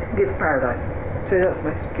just think it's paradise. So that's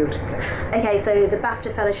my guilty pleasure. Okay, so the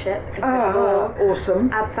BAFTA Fellowship.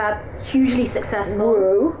 Awesome. Ab Fab, hugely successful.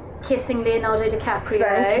 Whoa. Kissing Leonardo DiCaprio.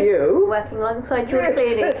 Thank you. Working alongside George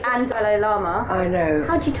Clooney and Dalai Lama. I know.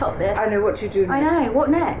 How'd you top this? I know what you do next. I know. What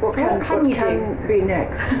next? What can you do? Be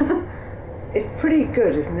next? It's pretty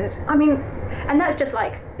good, isn't it? I mean, and that's just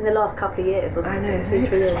like in the last couple of years or something. I know, it's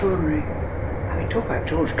extraordinary. I mean, talk about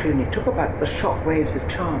George Clooney, talk about the shock waves of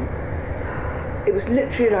charm. It was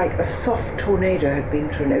literally like a soft tornado had been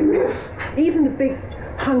through it. Even the big,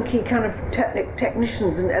 hunky kind of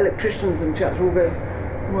technicians and electricians and chaps all go,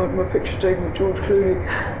 my picture taken with George Clooney.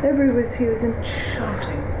 He was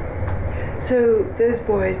enchanting. So those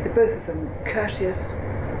boys, both of them, courteous,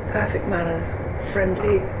 perfect manners,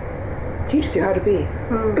 friendly, teaches you how to be.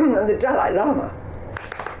 And the Dalai Lama.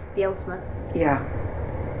 The ultimate. Yeah.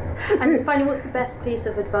 And finally, what's the best piece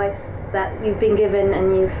of advice that you've been given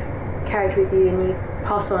and you've carried with you and you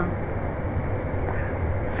pass on?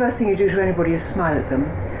 first thing you do to anybody is smile at them.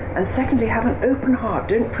 And secondly, have an open heart.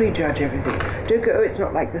 Don't prejudge everything. Don't go, oh, it's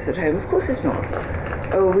not like this at home. Of course it's not.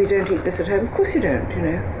 Oh, we don't eat this at home. Of course you don't, you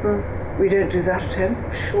know. We don't do that at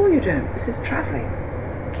home. Sure you don't. This is travelling.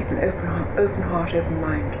 Keep an open heart, open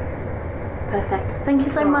mind. Perfect. Thank you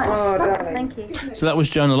so much. Oh, darling. Thank you. So that was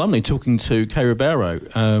Joanna Lumley talking to Kay Ribeiro.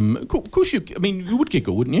 Of course, you would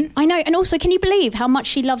giggle, wouldn't you? I know, and also, can you believe how much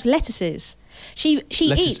she loves lettuces? She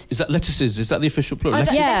eats. Is that lettuces? Is that the official plural? I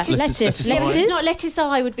was Yeah, lettuce. lettuce. If it's not lettuce,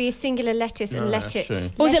 I would be a singular lettuce and that's lettuce. true.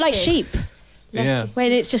 Or is it like sheep? Lettuce.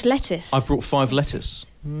 When it's just lettuce. I brought 5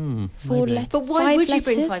 lettuce. 4 lettuce. But why 5 would you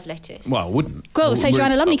bring lettuces? 5 lettuce? Well, I wouldn't. Well, so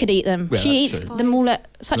Joanna Lumley could eat them. Yeah, She that's eats true. them all at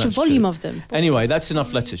such a That's volume true. of them. Anyway, that's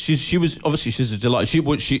enough lettuce. She's a delight.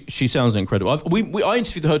 She sounds incredible. I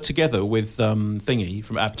interviewed her together with Thingy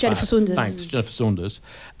from Ab. Jennifer Saunders. Thanks, Jennifer Saunders,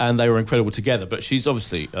 and they were incredible together. But she's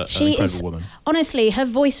obviously an incredible woman. Honestly, her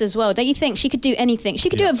voice as well. Don't you think she could do anything? She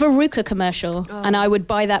could do a Veruca commercial, and I would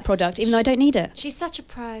buy that product, even though I don't need it. She's such a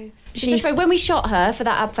pro. She's such a pro. When we shot her for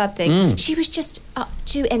that Ab Fab thing, she was just up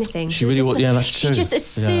to anything. She really was. Yeah, that's She true. just, as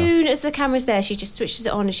soon as the camera's there, she just switches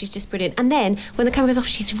it on and she's just brilliant. And then when the camera goes off,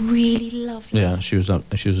 she's really lovely. Yeah, she was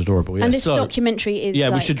adorable. Yeah. And this So- documentary is Yeah,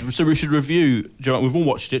 like, we should review. We've all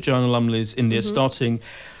watched it. Joanna Lumley's India, starting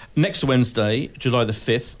next Wednesday, July the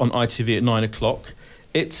 5th, on ITV at 9:00.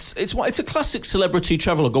 It's a classic celebrity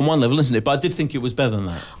travelogue on one level, isn't it? But I did think it was better than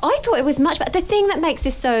that. I thought it was much better. The thing that makes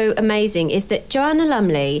this so amazing is that Joanna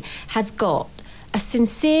Lumley has got a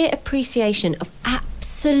sincere appreciation of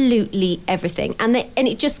absolutely everything, and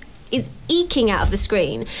it just is eking out of the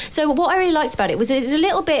screen. So what I really liked about it was it's a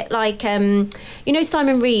little bit like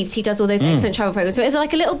Simon Reeves, he does all those excellent travel programs, so it's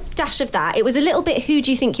like a little dash of that. It was a little bit Who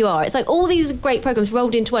Do You Think You Are. It's like all these great programs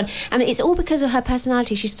rolled into one, and it's all because of her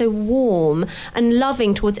personality. She's so warm and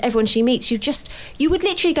loving towards everyone she meets. You would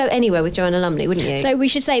literally go anywhere with Joanna Lumley, wouldn't you? So we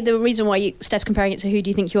should say the reason why Steph's comparing it to Who Do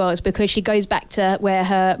You Think You Are is because she goes back to where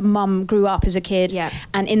her mum grew up as a kid,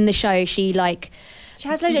 and in the show she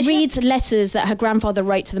has loads reads letters that her grandfather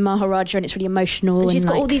wrote to the Maharaja, and it's really emotional. And she's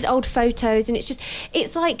got like, all these old photos, and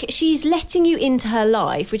it's like she's letting you into her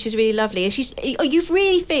life, which is really lovely. And you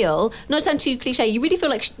really feel, not to sound too cliche, you really feel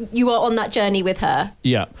like you are on that journey with her.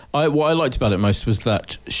 Yeah, what I liked about it most was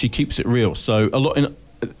that she keeps it real. So a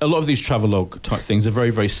lot of these travelogue type things are very,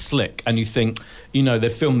 very slick, and you think, they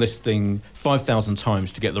filmed this thing 5,000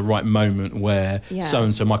 times to get the right moment where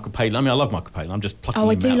so-and-so Michael Palin. I mean, I love Michael Palin. I'm just plucking him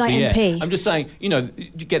out like of the MP. air. I'm just saying, you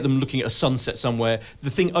get them looking at a sunset somewhere. The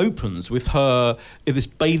thing opens with her in this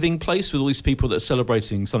bathing place with all these people that are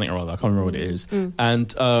celebrating something or other. I can't remember what it is.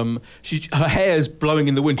 And her hair's blowing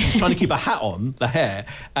in the wind. She's trying to keep a hat on, the hair,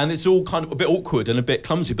 and it's all kind of a bit awkward and a bit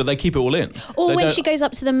clumsy, but they keep it all in. Or when she goes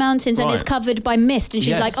up to the mountains and it's covered by mist, and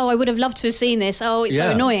she's like, oh, I would have loved to have seen this. Oh, it's so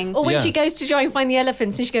annoying. Or when she goes to try and find the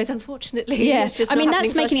elephants, and she goes, unfortunately, it's just I mean, not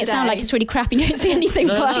that's making it sound like it's really crap and you don't see anything.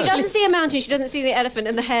 But she doesn't see a mountain, she doesn't see the elephant,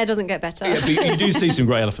 and the hair doesn't get better. Yeah, but you do see some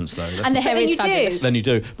great elephants, though. And the hair is fabulous. Then you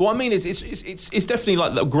do. But what I mean is, it's definitely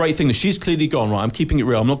like the great thing that she's clearly gone, right, I'm keeping it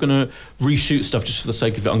real. I'm not going to reshoot stuff just for the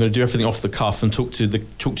sake of it. I'm going to do everything off the cuff and talk to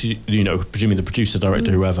presumably the producer,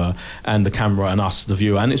 director, whoever, and the camera and us, the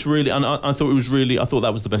viewer. And it's really, and I thought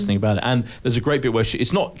that was the best thing about it. And there's a great bit where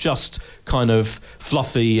it's not just kind of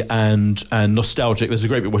fluffy and nostalgic. There's a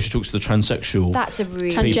great bit where she talks to the transsexual. That's a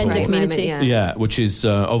really transgender community. Yeah, which is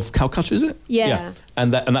of Calcutta, is it? Yeah.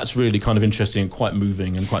 And that's really kind of interesting and quite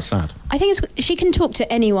moving and quite sad. I think she can talk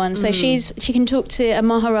to anyone. So she can talk to a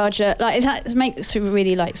Maharaja. Like it makes it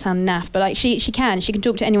really sound naff, but like she can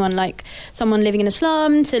talk to anyone, like someone living in a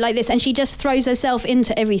slum to like this, and she just throws herself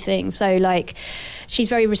into everything. So like she's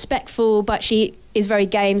very respectful, but she is very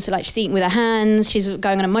game. So like she's eating with her hands. She's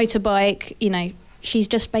going on a motorbike. She's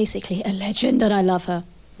just basically a legend, and I love her.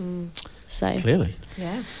 So Clearly,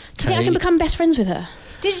 yeah. Do you think I can become best friends with her?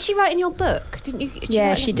 Didn't she write in your book? Didn't you?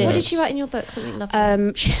 She did. What did she write in your book? Something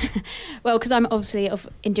lovely. Well, because I'm obviously of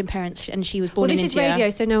Indian parents, and she was born in India. This is radio,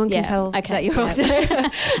 so no one can tell that you're also.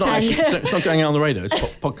 It's not going out on the radio. It's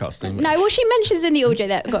podcasting. No, well, she mentions in the audio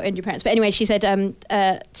that got Indian parents. But anyway, she said,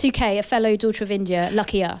 2K, a fellow daughter of India,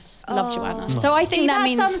 lucky us. Love Joanna. So I think that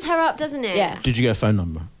means... sums her up, doesn't it? Yeah. Did you get a phone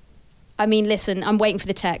number? I mean, listen, I'm waiting for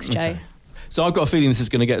the text, Joe. Okay. So I've got a feeling this is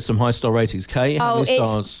going to get some high star ratings. Kay, how many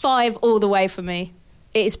stars? It's 5 all the way for me.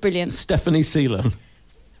 It is brilliant. Stephanie Seelan.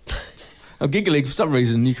 I'm giggling for some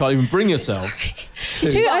reason. You can't even bring yourself.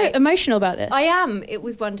 She's too emotional about this. I am. It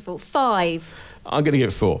was wonderful. 5. I'm going to give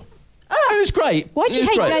it 4. It was great. Why do you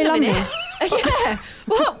hate Joe Lumley? Yeah.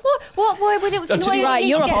 What would it... Right,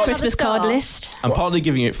 you're off off Christmas card list. I'm partly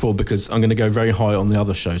giving it 4 because I'm going to go very high on the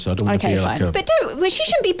other show, so I don't want to Okay, be like fine. a... But she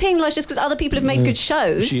shouldn't be penalised just because other people have made good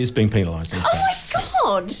shows. She is being penalised. Oh my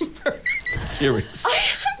God. Furious. I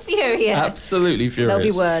am furious. Absolutely furious.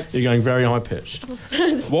 There'll be words. You're going very high-pitched. That's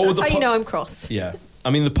how you know I'm cross. Yeah. I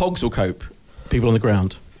mean, the Pogs will cope. People on the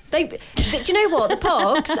ground. Do you know what? The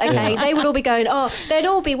Pogs, okay, they would all be going, they'd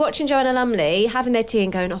all be watching Joanna Lumley, having their tea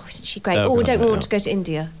and going, isn't she great? Oh, We God, don't want to go to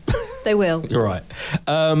India. They will. You're right.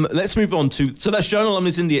 Let's move on to... So that's Joanna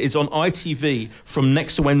Lumley's India is on ITV from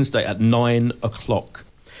next Wednesday at 9 o'clock.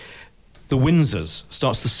 The Windsors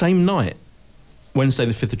starts the same night, Wednesday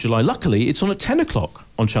the 5th of July. Luckily, it's on at 10 o'clock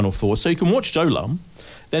on Channel 4, so you can watch Joe Lum.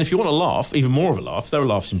 Then if you want to laugh, even more of a laugh, there are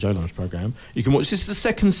laughs in Joe Lum's programme, you can watch... This is the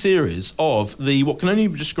second series of the what can only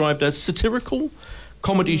be described as satirical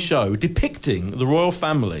comedy show depicting the royal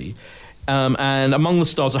family. And among the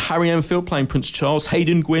stars are Harry Enfield playing Prince Charles,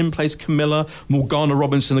 Hayden Gwynn plays Camilla, Morgana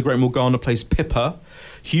Robinson, the great Morgana, plays Pippa,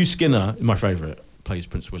 Hugh Skinner, my favourite, plays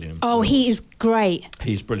Prince William. Oh, he is great.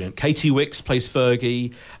 He's brilliant. Katie Wicks plays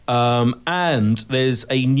Fergie. And there's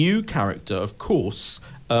a new character, of course,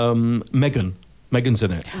 Meghan. Meghan's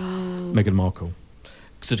in it. Meghan Markle.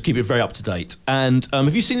 So to keep it very up to date. And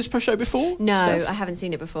have you seen this press show before? No, Steph? I haven't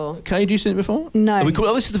seen it before. Kay, do you seen it before? No.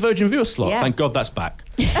 This is the Virgin Viewer slot. Yeah. Thank God that's back.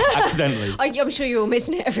 Accidentally. I'm sure you're all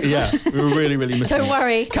missing it, everyone. Yeah, we were really, really missing Don't it.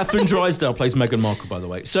 worry. Catherine Drysdale plays Meghan Markle, by the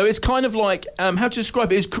way. So it's kind of like, how to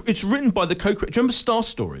describe it? It's written by the co-creator. Do you remember Star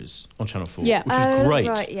Stories on Channel 4? Yeah. Which is great.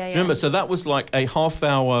 Right, yeah. Remember, so that was like a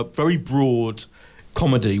half-hour, very broad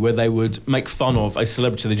comedy where they would make fun of a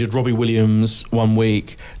celebrity. They did Robbie Williams one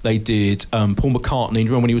week. They did Paul McCartney. Do you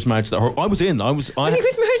remember when he was married to that? When he was married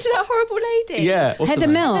to that horrible lady. Yeah, what's Heather the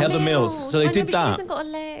name? Mills. Heather Mills. So they did She that. hasn't got a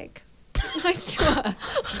leg. Nice to her.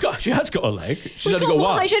 She has got a leg. She's Well, only got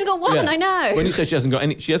one. She only got one, I know. When you say she hasn't got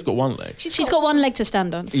any, she has got one leg. She's got one leg to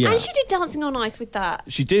stand on. Yeah. And she did Dancing on Ice with that.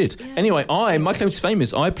 She did. Yeah. Anyway, my claim to fame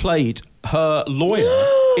is I played her lawyer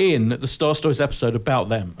in the Star Stories episode about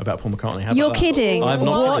them, about Paul McCartney. How about You're that? kidding. I'm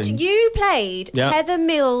not What? kidding. You played Yeah. Heather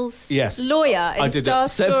Mills' Yes. lawyer in I did Star a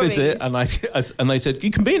set Stories. visit, and they said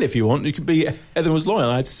you can be in it if you want. You can be Heather Mills' lawyer.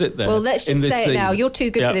 And I had to sit there. Well, let's just in this say it scene. now. You're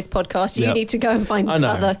too good Yeah. for this podcast. You Yeah. need to go and find I know.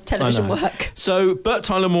 other television I know. work. So Bert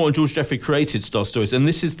Tyler Moore and George Jeffrey created Star Stories, and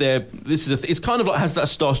it's kind of like has that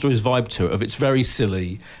Star Stories vibe to it. Of it's very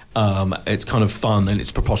silly, it's kind of fun and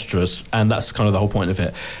it's preposterous, and that's kind of the whole point of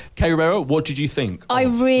it. Kay Herrera, what did you think? I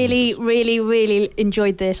really, really, really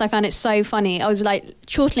enjoyed this. I found it so funny. I was like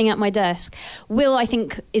chortling at my desk. Will, I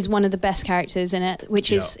think, is one of the best characters in it,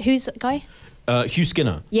 which is, who's that guy? Hugh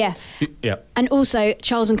Skinner. Yeah. Yeah. And also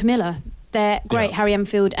Charles and Camilla. They're great. Yeah. Harry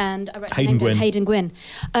Enfield and Hayden Gwynn. Hayden Gwynn.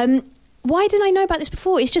 Why didn't I know about this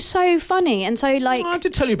before? It's just so funny and so like... I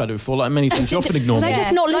did tell you about it before, like many things. You often ignore Was me. I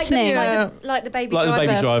just not Like the- listening? Like the baby Like driver. the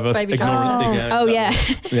baby driver. Baby Ignorant. driver. Oh,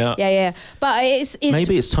 exactly. yeah. Yeah. But it's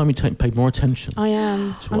Maybe it's time you paid more attention. I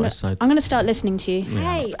am. That's what I said. I'm going to start listening to you.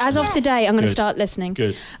 Hey, As of today, I'm going to Good. start listening.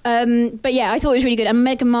 Good. But yeah, I thought it was really good. And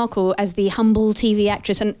Meghan Markle as the humble TV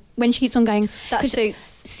actress, and when she keeps on going, that 'cause suits.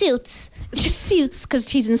 suits, because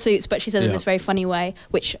she's in Suits, but she said it in Yeah. this very funny way,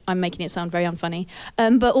 which I'm making it sound very unfunny.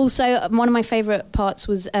 But also, one of my favourite parts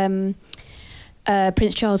was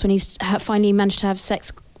Prince Charles when he's finally managed to have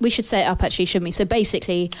sex. We should set it up, actually, shouldn't we? So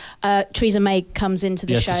basically, Theresa May comes into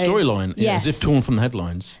the Yes, show. the storyline. Yeah, Yes. as if torn from the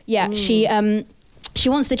headlines. Yeah, she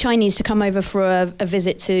wants the Chinese to come over for a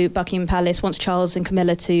visit to Buckingham Palace, wants Charles and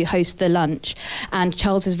Camilla to host the lunch. And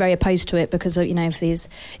Charles is very opposed to it because of, of these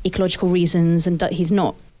ecological reasons, and he's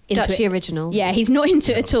not into Dutchy it. originals. Yeah, he's not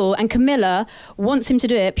into it at all. And Camilla wants him to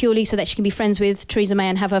do it purely so that she can be friends with Theresa May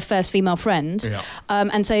and have her first female friend. Yeah.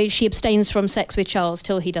 And so she abstains from sex with Charles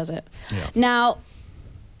till he does it. Yeah. Now,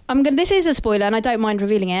 this is a spoiler and I don't mind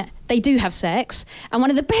revealing it. They do have sex. And one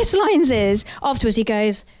of the best lines is, afterwards he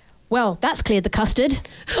goes, "Well, that's cleared the custard."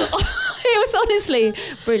 It was honestly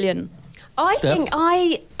brilliant. I Steph? think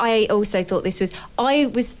I also thought this was...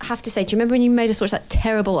 have to say, do you remember when you made us watch that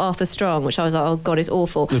terrible Arthur Strong, which I was like, oh God, it's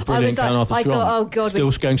awful. The I brilliant was like, Count Arthur I Strong. thought, oh God. Still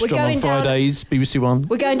going strong on down- Fridays, BBC One.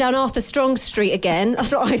 We're going down Arthur Strong Street again.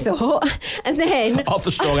 That's what I thought. And then... Arthur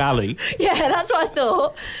Strong Alley. Yeah, that's what I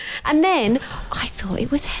thought. And then I thought it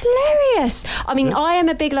was hilarious. I mean, I am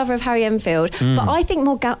a big lover of Harry Enfield, but I think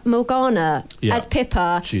Morgana Yeah. as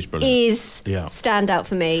Pippa She's brilliant. is Yeah. standout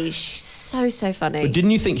for me. She's so funny. But didn't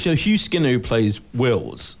you think, Hugh Skinner, who plays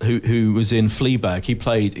Wills, who was in Fleabag,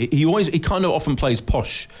 he kind of often plays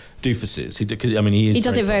posh doofuses. He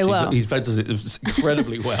does it very well. He does it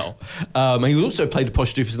incredibly well. He also played a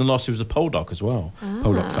posh doofus in the last year. He was a Poldark as well,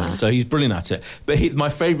 Poldark fan. So he's brilliant at it. But my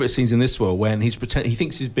favourite scenes in this were when he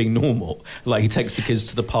thinks he's being normal. Like he takes the kids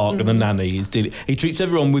to the park and the nanny is he treats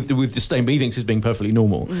everyone with disdain, but he thinks he's being perfectly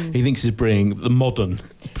normal. He thinks he's bringing the modern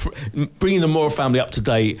family up to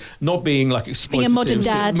date, not being like exploitative.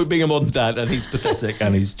 Being a modern dad, and he's pathetic,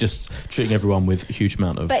 and he's just treating everyone with a huge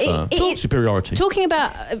amount of superiority. Talking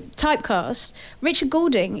about typecast, Richard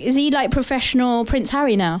Goulding, is he like professional Prince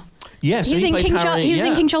Harry now? Yes, he was in King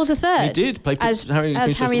Charles III. He did play Prince Harry,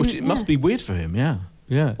 which must be weird for him.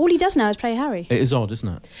 Yeah. All he does now is play Harry. It is odd, isn't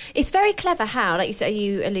it? It's very clever how, like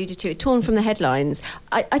you alluded to, torn from the headlines.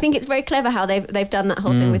 I think it's very clever how they've done that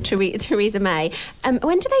whole thing with Theresa May.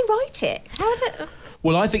 When do they write it?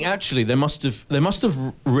 Well, I think actually they must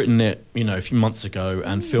have written it, a few months ago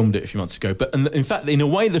and filmed it a few months ago. But in fact, in a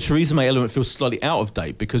way, the Theresa May element feels slightly out of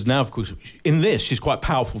date because now, of course, in this she's quite a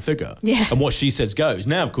powerful figure, and what she says goes.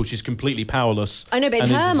 Now, of course, she's completely powerless. I know, but in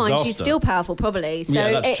her mind, she's still powerful, probably. So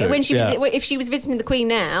that's true. When if she was visiting the Queen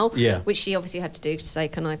now, which she obviously had to do to say,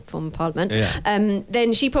 "Can I form Parliament?"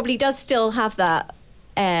 Then she probably does still have that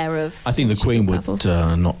air of. I think the Queen would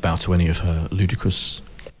not bow to any of her ludicrous.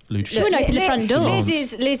 She wouldn't open the front door.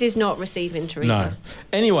 Liz is not receiving Theresa. No.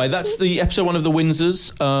 Anyway, that's the episode 1 of The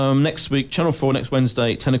Windsors. Next week, Channel 4, next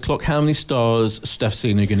Wednesday, 10 o'clock. How many stars, Steph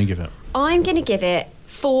Seen, are you going to give it? I'm going to give it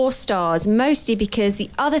 4 stars, mostly because the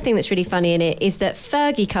other thing that's really funny in it is that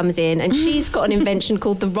Fergie comes in and she's got an invention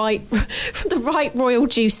called the right royal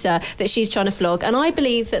juicer that she's trying to flog. And I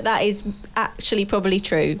believe that is actually probably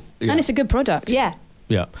true. Yeah. And it's a good product. Yeah.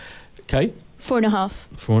 Yeah. Okay. 4.5.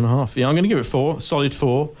 4.5. Yeah, I'm going to give it 4. Solid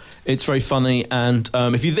 4. It's very funny, and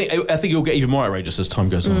if you think, I think it'll get even more outrageous as time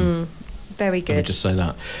goes on. Very good. Let me just say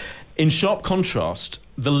that. In sharp contrast,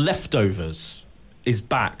 The Leftovers is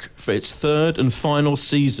back for its 3rd and final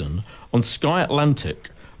season on Sky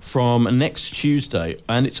Atlantic from next Tuesday,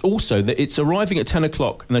 and it's arriving at 10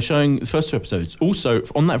 o'clock, and they're showing the first 2 episodes. Also,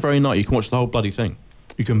 on that very night, you can watch the whole bloody thing.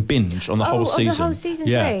 You can binge on the whole season. The whole season,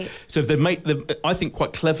 yeah. So if they've made, I think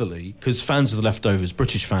quite cleverly, because fans of The Leftovers,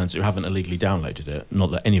 British fans who haven't illegally downloaded it,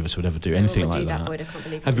 not that any of us would ever do anything like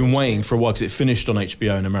that, have been waiting for a while because it finished on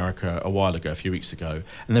HBO in America a few weeks ago,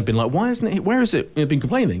 and they've been like, why isn't it? Where is it? They've been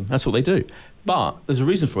complaining. That's what they do. But there's a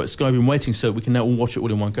reason for it. Sky have been waiting so we can now all watch it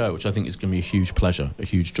all in one go, which I think is going to be a huge pleasure, a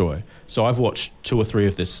huge joy. So I've watched 2 or 3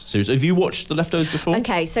 of this series. Have you watched The Leftovers before?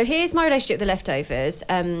 Okay, so here's my relationship with The Leftovers.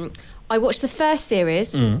 I watched the first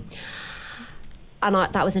series. And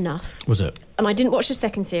that was enough. Was it? And I didn't watch the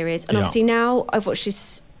second series. And obviously now I've watched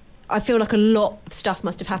this. I feel like a lot of stuff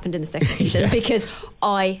must have happened in the second season because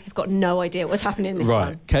I have got no idea what's happening in this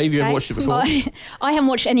one. Kay, have you ever watched it before? I haven't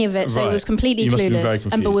watched any of it, so it was completely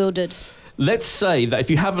clueless and bewildered. Let's say that if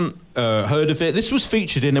you haven't heard of it, this was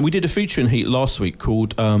featured in, and we did a feature in Heat last week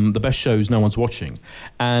called The Best Shows No One's Watching.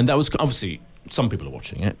 And that was obviously... Some people are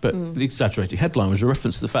watching it, but the exaggerated headline was a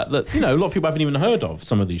reference to the fact that, a lot of people haven't even heard of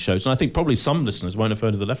some of these shows. And I think probably some listeners won't have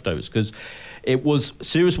heard of The Leftovers because it was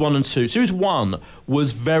Series 1 and 2. Series 1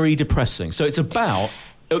 was very depressing. So it's about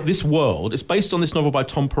this world. It's based on this novel by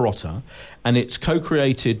Tom Perrotta, and it's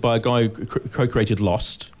co-created by a guy who co-created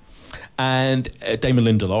Lost and Damon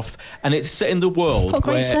Lindelof, and it's set in the world What a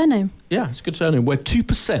great surname. Yeah, it's a good surname, where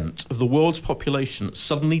 2% of the world's population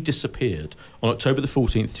suddenly disappeared on October the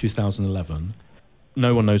 14th, 2011.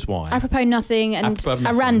 No one knows why. Apropos nothing and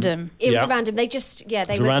a random. It was a random. They just,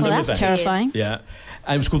 they were... Well, that's terrifying. Yeah.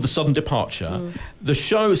 And it was called The Sudden Departure. The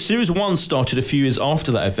show, Series 1, started a few years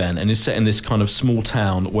after that event and is set in this kind of small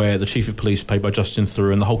town where the chief of police, played by Justin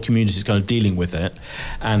Theroux, and the whole community is kind of dealing with it.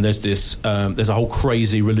 And there's this, there's a whole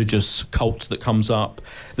crazy religious cult that comes up.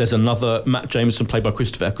 There's another, Matt Jameson, played by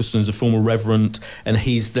Christopher Eccleston, is a former reverend, and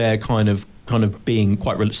he's there kind of being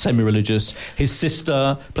quite semi-religious. His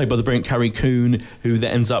sister, played by the brilliant Carrie Coon, who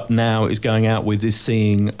that ends up now is going out with, is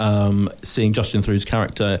seeing Justin Theroux's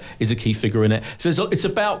character, is a key figure in it. So it's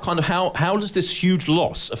about kind of how does this huge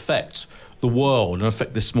loss affect the world and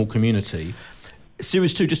affect this small community.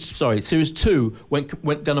 Series 2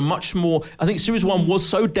 went down a much more... I think Series 1 was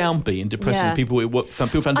so downbeat and depressing. Yeah.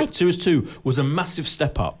 People found it. Series 2 was a massive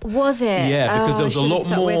step up. Was it? Yeah, because there was a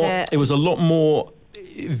lot more... It was a lot more...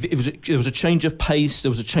 It was a change of pace. There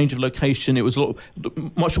was a change of location. It was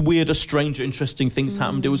much weirder, stranger, interesting things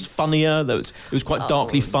happened. It was funnier. It was quite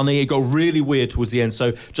darkly funny. It got really weird towards the end.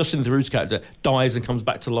 So Justin Theroux's character dies and comes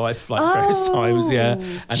back to life various times. Yeah,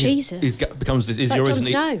 and Jesus becomes this. Like Jon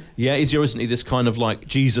Snow. Yeah, is this kind of like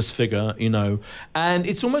Jesus figure, And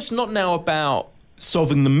it's almost not now about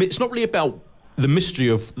solving it's not really about the mystery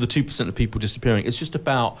of the 2% of people disappearing. It's just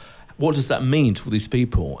about what does that mean to all these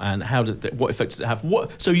people, and what effect does it have?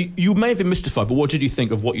 So you may have been mystified, but what did you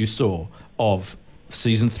think of what you saw of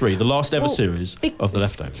season 3, the last ever series of The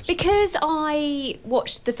Leftovers? Because I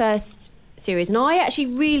watched the first series, and I actually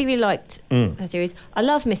really, really liked her series. I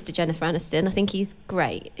love Mr. Jennifer Aniston. I think he's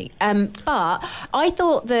great. But I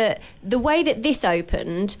thought that the way that this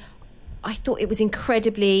opened, I thought it was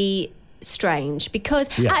incredibly strange, because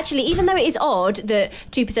actually, even though it is odd that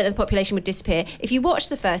 2% of the population would disappear, if you watch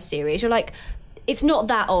the first series, you're like, it's not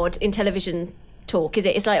that odd in television talk, is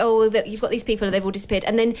it? It's like, oh, you've got these people and they've all disappeared,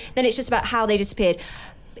 and then it's just about how they disappeared.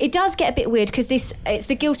 It does get a bit weird, because it's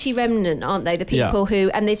the guilty remnant, aren't they? The people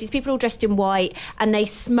who, and there's these people all dressed in white, and they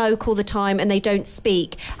smoke all the time, and they don't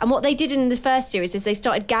speak. And what they did in the first series is they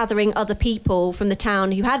started gathering other people from the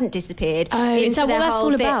town who hadn't disappeared. Oh, is that what that's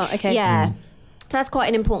all about? Okay. Yeah. That's quite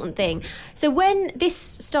an important thing. So when this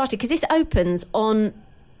started, because this opens on...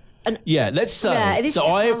 let's say.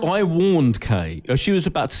 I warned Kay. She was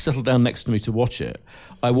about to settle down next to me to watch it.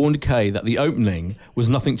 I warned Kay that the opening was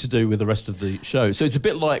nothing to do with the rest of the show. So it's a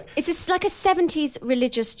bit like... It's like a 70s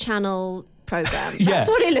religious channel program. That's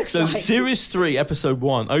what it looks like. So series 3, episode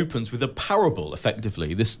 1 opens with a parable,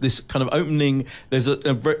 effectively. This kind of opening. There's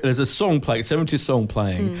a song playing, a 70s song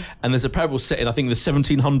playing, and there's a parable set in, I think, the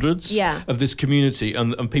 1700s of this community,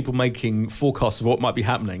 and people making forecasts of what might be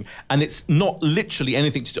happening. And it's not literally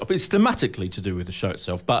anything to do, but it's thematically to do with the show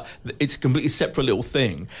itself. But it's a completely separate little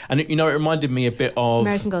thing. And it reminded me a bit of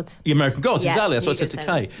American Gods. The American Gods, exactly. That's what I said to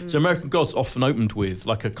Kay. So American Gods often opened with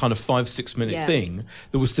like a kind of 5-6 minute thing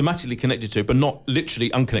that was thematically connected to, but not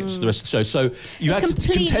literally unconnected to the rest of the show. So you had to contend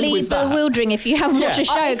with that. It's completely bewildering if you haven't watched the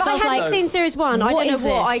show. If I hadn't seen series 1, I don't know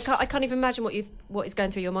what. This? I can't even imagine what is going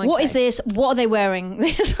through your mind. What is this? What are they wearing?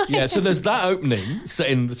 So there's that opening set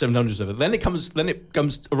in the 700s of it. Then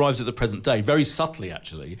it arrives at the present day, very subtly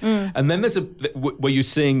actually. And then there's where you're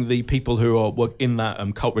seeing the people who are in that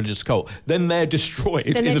religious cult. Then they're destroyed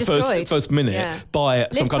in the first minute by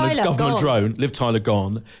some kind of government drone. Liv Tyler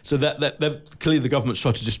gone. So that clearly the government's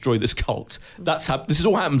tried to destroy this cult. This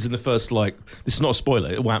all happens in the first, this is not a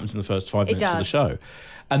spoiler, it all happens in the first 5 minutes of the show.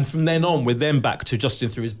 And from then on, we're then back to Justin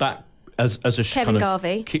through his back as a Kevin kind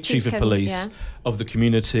Garvey, of chief of police of the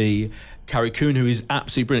community. Carrie Coon, who is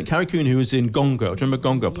absolutely brilliant. Carrie Coon, who was in Gone Girl. Do you remember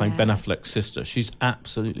Gone Girl playing Ben Affleck's sister? She's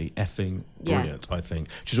absolutely effing brilliant, I think.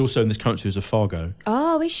 She's also in this current series of Fargo.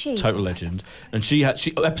 Oh, is she? Total legend. And she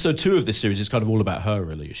episode 2 of this series is kind of all about her,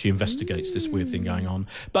 really. She investigates this weird thing going on.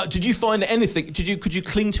 But did you find anything? Could you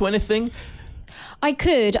cling to anything? I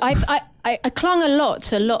could. I clung a lot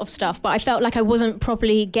to a lot of stuff, but I felt like I wasn't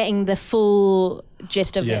properly getting the full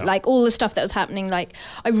gist of it. Like all the stuff that was happening. Like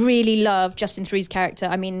I really love Justin Three's character.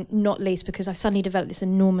 I mean, not least because I've suddenly developed this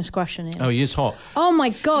enormous crush on him. Oh, he is hot. Oh my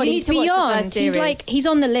god, you he's need to beyond. watch the first series. He's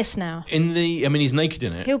on the list now. He's naked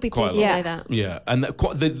in it. He'll be pleased to know that. Yeah, and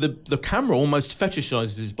the camera almost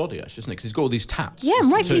fetishizes his body, actually, doesn't it? Because he's got all these tats. Yeah,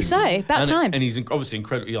 rightfully so. About time. And he's obviously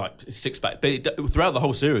incredibly six pack. But throughout the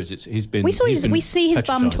whole series, he's been. We see his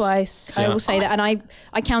bum fetishized. twice. I will say that, and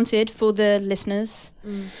I counted for the listeners.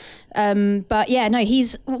 But yeah, no,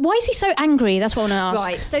 why is he so angry? That's what I want to ask.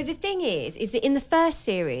 Right. So the thing is that in the first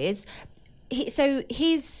series,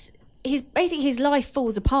 his life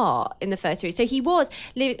falls apart in the first series. So he was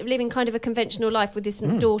living kind of a conventional life with this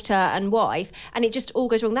daughter and wife, and it just all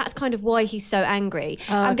goes wrong. That's kind of why he's so angry,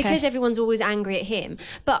 and because everyone's always angry at him.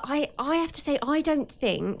 But I have to say, I don't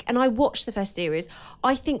think, and I watched the first series,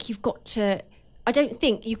 I think you've got to. I don't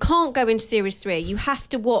think you can't go into series 3. You have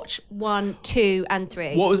to watch 1, 2, and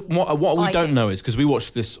 3. What we don't know is, because we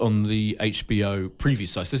watched this on the HBO preview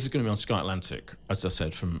site. So this is going to be on Sky Atlantic, as I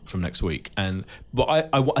said, from next week. But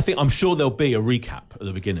I'm sure there'll be a recap at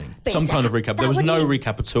the beginning, some kind of recap. There was no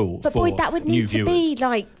recap at all. But boy, that would need to be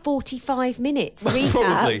like 45 minutes recap.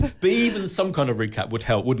 Probably, but even some kind of recap would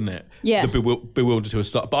help, wouldn't it? Yeah. The bewildered to a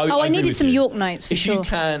start. But I needed some York notes for sure.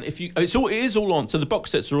 It is all on. So the box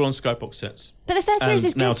sets are all on Sky box sets. But the first series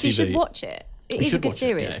is good, so you TV. should watch it. It is a good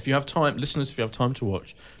series. If you have time, listeners, if you have time to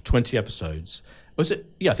watch 20 episodes, was it?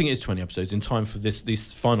 Yeah, I think it is 20 episodes in time for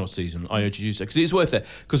this final season. I urge you to do so, because it is worth it.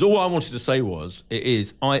 Because all I wanted to say was, it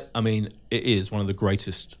is one of the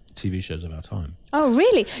greatest TV shows of our time. Oh,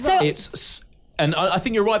 really? So And I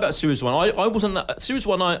think you're right about Series 1. I wasn't that... Series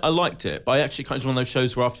 1, I liked it, but I actually kind of one of those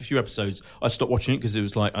shows where after a few episodes, I stopped watching it because it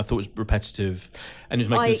was like, I thought it was repetitive and it was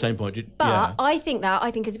making the same point. I think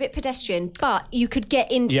it's a bit pedestrian, but you could get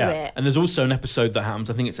into it. And there's also an episode that happens,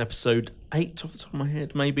 I think it's episode 8 off the top of my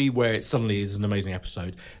head, maybe, where it suddenly is an amazing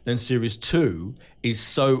episode. Then Series 2 is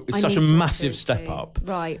such a massive step up.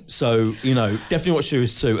 Right. So, definitely watch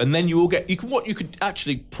Series 2. And then you could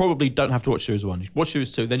actually probably don't have to watch Series 1. You watch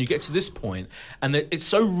Series 2, then you get to this point, and it's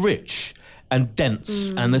so rich and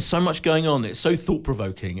dense, and there's so much going on. It's so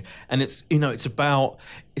thought-provoking, and it's kind of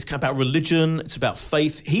about religion. It's about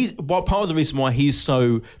faith. Part of the reason why he's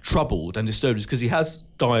so troubled and disturbed is because he has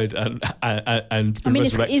died and been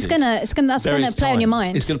resurrected. That's gonna play on your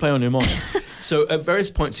mind. It's going to play on your mind. So at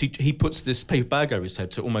various points, he puts this paper bag over his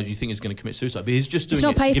head to almost you think he's going to commit suicide, but he's just doing it's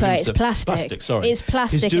not it to paper. give him It's plastic. Plastic. Sorry, it's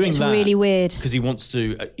plastic. He's doing and it's that really weird because he wants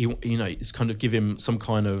to. It's kind of give him some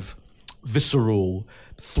kind of visceral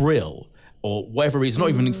thrill. Or whatever, it's not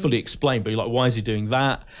even fully explained, but you're like, why is he doing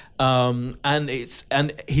that? And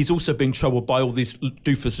he's also being troubled by all these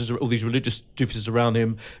doofuses, all these religious doofuses around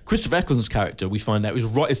him. Christopher Eccleston's character, we find out,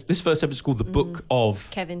 this first episode is called The Book of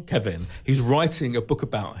Kevin. He's writing a book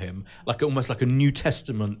about him, almost like a New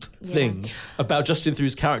Testament thing about Justin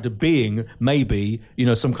Theroux's character being maybe,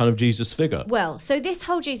 some kind of Jesus figure. Well, so this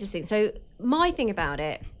whole Jesus thing. So my thing about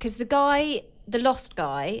it, because the lost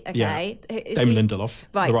guy, okay? Yeah. Damon Lindelof.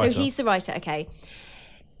 Right, so he's the writer, okay.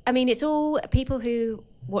 I mean, it's all people who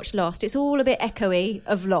watch Lost. It's all a bit echoey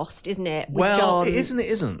of Lost, isn't it? With John. It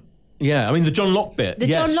isn't. Yeah, I mean, the John Locke bit.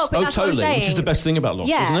 John Locke bit, that's totally, what I'm saying. Which is the best thing about Lost,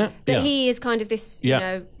 isn't it? But he is kind of this,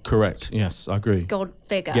 correct. Yes, I agree. God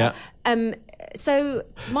figure. Yeah. So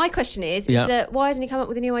my question is that why hasn't he come up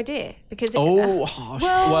with a new idea? Because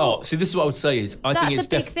well, see, this is what I would say is I think it's a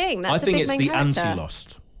big thing. That's I think a big it's main the character.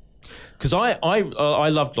 anti-Lost. Because I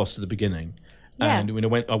loved Lost at the beginning, and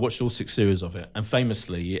when I watched all 6 series of it, and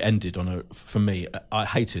famously it ended on for me, I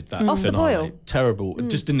hated that Off the finale. boil. Terrible. It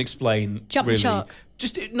just didn't explain Jump really. the shark.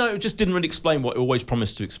 It just didn't really explain what it always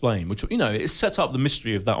promised to explain, which it set up the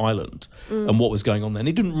mystery of that island and what was going on there. And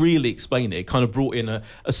it didn't really explain it. It kind of brought in a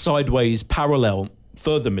sideways parallel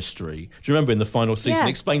further mystery. Do you remember in the final season?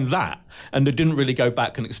 Explain that, and it didn't really go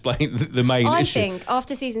back and explain the main issue. I think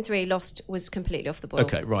after season 3, Lost was completely off the boil.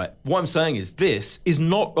 Okay, right. What I'm saying is this is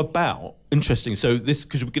not about interesting. So this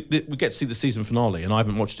because we get to see the season finale, and I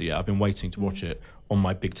haven't watched it yet. I've been waiting to watch it on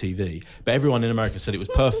my big TV. But everyone in America said it was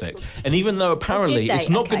perfect, and even though apparently it's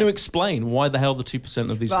not going to explain why the hell the 2%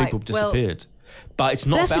 of these people disappeared. But it's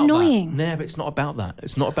not That's about annoying. that. No, but it's not about that.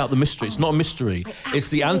 It's not about the mystery. It's not a mystery. It's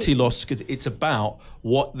the anti-Lost because it's about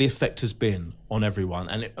what the effect has been on everyone.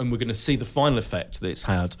 And we're going to see the final effect that it's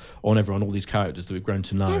had on everyone, all these characters that we've grown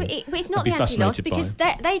to know. No, it's not the anti-Lost because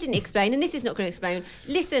they didn't explain, and this is not going to explain.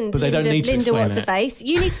 Listen, but they don't need to Linda explain What's-Her-Face,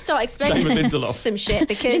 you need to start explaining some shit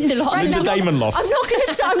because Linda Damon-Loft. I'm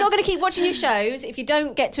not going to keep watching your shows if you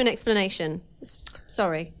don't get to an explanation.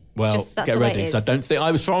 Sorry. Well, that's get the way ready. it is. I don't think,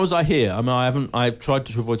 as far as I hear, I've tried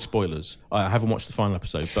to avoid spoilers. I haven't watched the final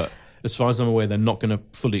episode, but as far as I'm aware, they're not going to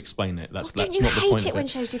fully explain it. That's don't you not the point hate it of when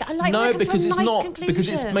shows do that? I like no, when they come because to a it's nice not conclusion. because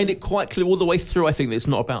it's made it quite clear all the way through. I think that it's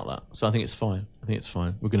not about that, so I think it's fine.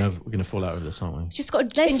 We're gonna fall out of this, aren't we? Just got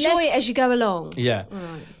to enjoy it as you go along. Yeah.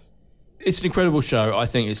 Right. It's an incredible show. I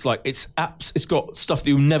think it's it's got stuff that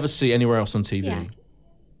you'll never see anywhere else on TV,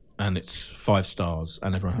 and it's 5 stars,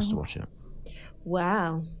 and everyone has to watch it.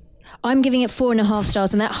 Wow. I'm giving it 4.5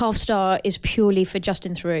 stars, and that half star is purely for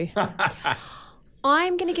Justin Theroux.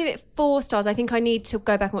 I'm going to give it 4 stars. I think I need to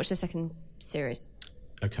go back and watch the second series.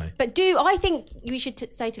 Okay. But I think we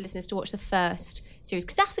should say to listeners to watch the first series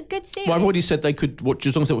because that's a good series. Well, I've already said they could watch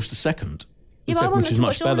as long as they watch the second. Yeah, but I want which them is to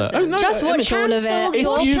much watch all better. of them. Oh, no, Just watch all of Cancel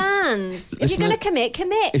it. your plans. If you're going to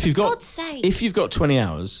commit. For God's sake. If you've got 20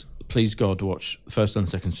 hours, please God, watch the first and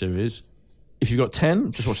second series. If you've got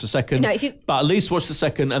 10, just watch the second. No, but at least watch the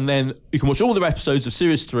second, and then you can watch all the episodes of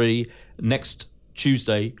Series 3 next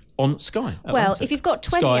Tuesday on Sky. Well, if you've got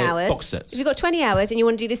 20 Sky hours, box sets. if you've got 20 hours and you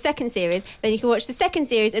want to do the second series, then you can watch the second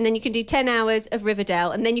series, and then you can do 10 hours of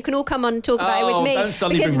Riverdale, and then you can all come on and talk about it with me. Don't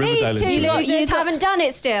suddenly because bring Riverdale these two into it. losers haven't done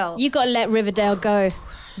it still. You got to let Riverdale go.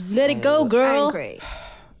 Let it go, girl. Angry.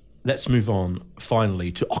 Let's move on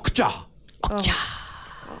finally to Okja.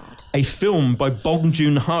 A film by Bong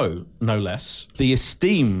Joon-ho, no less, the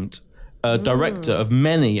esteemed director of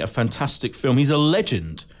many a fantastic film. He's a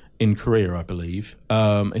legend in Korea, I believe.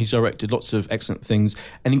 He's directed lots of excellent things,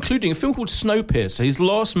 and including a film called Snowpiercer. His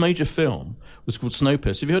last major film was called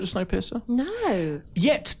Snowpiercer. Have you heard of Snowpiercer? No.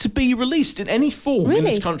 Yet to be released in any form in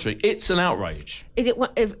this country. It's an outrage. Is it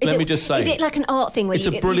like an art thing where It's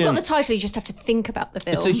you've got the title, you just have to think about the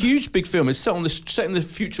film? It's a huge, big film. It's set in the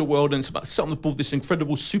future world, and it's set on board this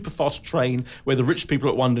incredible super fast train where the rich people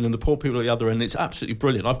are at one end and the poor people at the other end. It's absolutely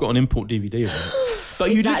brilliant. I've got an import DVD of it.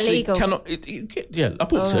 But you literally legal? cannot. I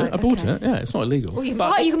bought it. I bought it. Yeah, it's not illegal. Well, you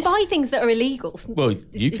can buy things that are illegal. Well,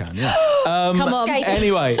 you can. Yeah. Come on.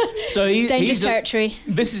 Anyway, so Dangerous territory.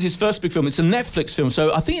 This is his first big film. It's a Netflix film,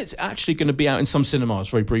 so I think it's actually going to be out in some cinemas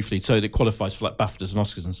very briefly, so that it qualifies for like BAFTAs and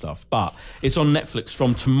Oscars and stuff. But it's on Netflix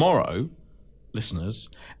from tomorrow, listeners,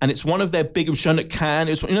 and it's one of their big. It was shown at Cannes.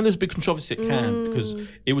 It was, there's a big controversy at Cannes because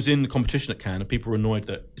it was in the competition at Cannes, and people were annoyed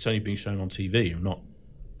that it's only being shown on TV and not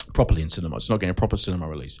properly in cinema. It's not getting a proper cinema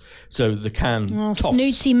release. So the Cannes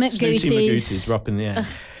Snooty McGooties are up in the air.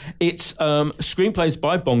 It's screenplays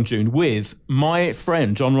by Bong Joon with my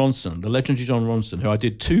friend Jon Ronson, the legendary Jon Ronson, who I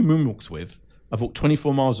did 2 moonwalks with. I've walked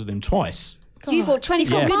 24 miles with him twice. You've walked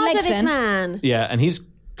 24 miles with this man. Yeah, and he's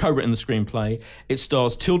co-written the screenplay. It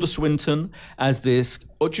stars Tilda Swinton as this.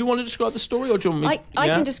 Or do you want to describe the story, or do you want me? I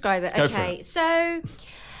can describe it. Go Okay, for it. so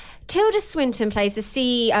Tilda Swinton plays the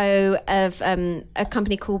CEO of a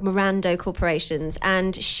company called Mirando Corporations,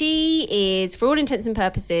 and she is, for all intents and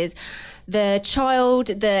purposes, the child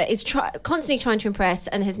that is constantly trying to impress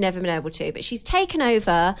and has never been able to. But she's taken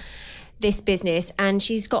over this business, and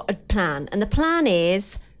she's got a plan, and the plan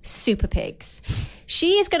is super pigs.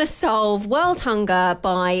 She is going to solve world hunger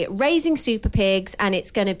by raising super pigs, and it's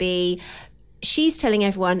going to be, she's telling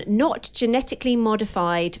everyone, not genetically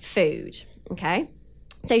modified food. Okay,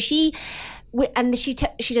 so she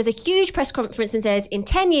does a huge press conference and says, in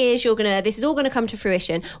 10 years this is all gonna come to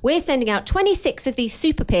fruition. We're sending out 26 of these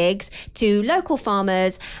super pigs to local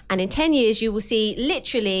farmers, and in 10 years you will see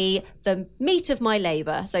literally the meat of my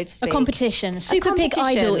labour, so to speak. A competition. Super Pig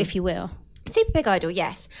Idol, if you will. Super Pig Idol,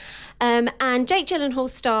 yes. And Jake Gyllenhaal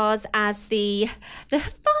stars as the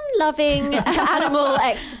fun-loving animal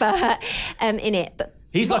expert in it. But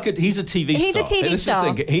he's a TV star. He's a TV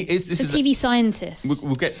star. He's a TV scientist.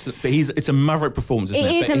 We'll get to, but it's a maverick performance. Isn't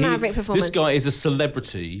it? It is a maverick performance. This guy is a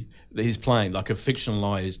celebrity that he's playing, like a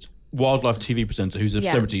fictionalized wildlife TV presenter who's a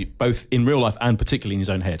celebrity both in real life and particularly in his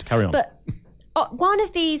own head. Carry on. But one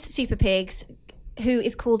of these super pigs, who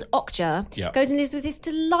is called Okja, goes and lives with this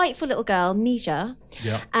delightful little girl, Mija,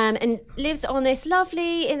 and lives on this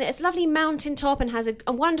lovely mountaintop and has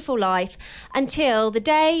a wonderful life until the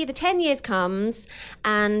 10 years comes,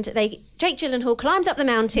 and Jake Gyllenhaal climbs up the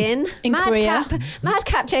mountain. In Korea.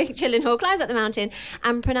 Madcap Jake Gyllenhaal climbs up the mountain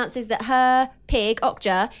and pronounces that her pig,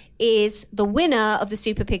 Okja, is the winner of the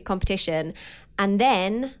Super Pig competition. And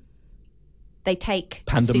then they take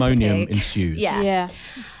pandemonium Super Pig. Ensues. Yeah.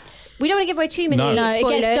 We don't want to give away too many spoilers.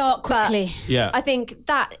 It gets dark quickly. Yeah, I think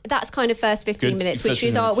that's kind of first 15 minutes, which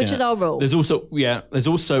is our rule. There's also I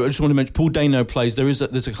just want to mention Paul Dano plays. There's a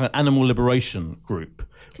kind of animal liberation group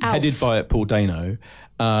headed by Paul Dano,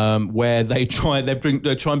 where they try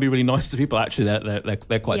and be really nice to people. Actually,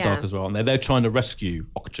 they're quite dark as well, and they're trying to rescue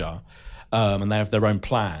Okja, and they have their own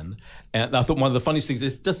plan. And I thought one of the funniest things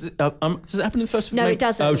is, does it happen in the first? No, it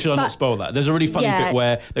doesn't. Oh, should I not spoil that? There's a really funny bit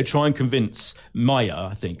where they try and convince Maya,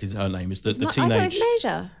 I think is her name, is the teenage. I thought it was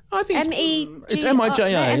Meja. I think it's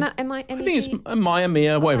Meja. I think it's Maya,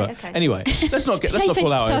 Mia, whatever. Right, okay. Anyway, let's not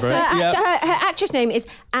fall out over it. Her actress name is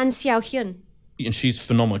An Xiao Hyun. And she's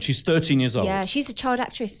phenomenal. She's 13 years old. Yeah, she's a child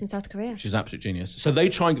actress in South Korea. She's an absolute genius. So they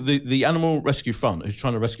try the animal rescue front who's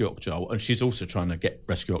trying to rescue Okja, and she's also trying to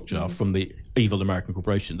rescue Okja from the evil American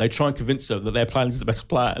corporation. They try and convince her that their plan is the best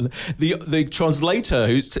plan. The translator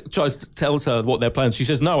who tells her what their plan is, she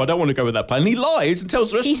says, "No, I don't want to go with that plan." And he lies and tells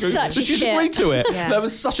the rest of the group that she's agreed to it. Yeah. That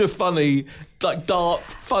was such a funny, dark,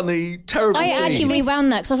 funny, terrible I scene. actually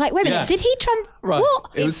rewound that because I was like, wait a minute, did he Right. what?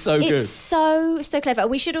 It was so good. It's so clever.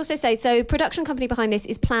 We should also say, so production company behind this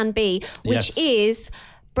is Plan B, which is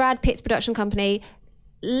Brad Pitt's production company.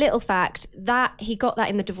 Little fact, that he got that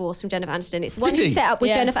in the divorce from Jennifer Aniston. It's one he set up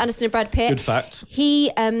with Jennifer Aniston and Brad Pitt. Good fact.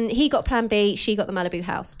 He got Plan B, she got the Malibu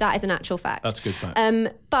house. That is an actual fact. That's a good fact.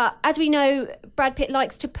 But as we know, Brad Pitt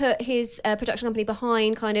likes to put his production company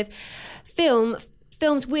behind kind of films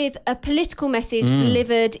with a political message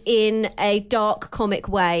delivered in a dark comic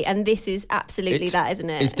way, and this is absolutely that, isn't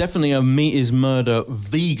it? It's definitely a meat is murder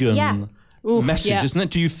vegan message, isn't it?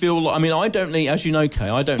 Do you feel like, I mean, I don't eat, as you know, Kay,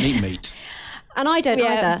 I don't eat meat. And I don't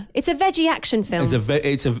either. It's a veggie action film. It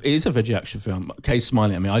is a veggie action film. Kay's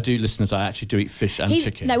smiling at me. I do, listeners, I actually do eat fish and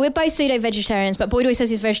chicken. No, we're both pseudo-vegetarians, but Boyd always says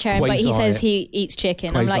he's vegetarian, but he says he eats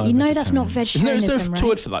chicken. I'm like, that's not vegetarianism, Is there a right?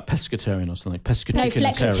 word for like pescatarian or something?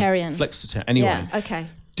 Flexitarian. Flexitarian. Anyway. Yeah, okay.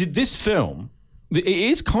 Did this film, it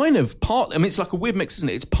is kind of part, I mean, it's like a weird mix, isn't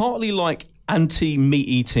it? It's partly like anti-meat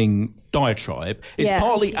eating diatribe. It's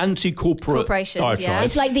partly anti-corporate diatribe. Yeah.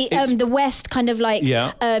 It's like the West kind of like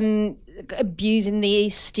abusing the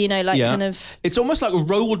East, kind of. It's almost like a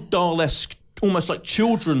Roald Dahl-esque, almost like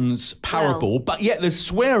children's parable, but yet there's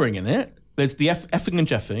swearing in it. There's the effing and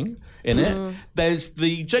jeffing in it. There's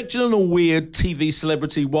the Jake Gyllenhaal weird TV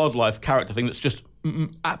celebrity wildlife character thing that's just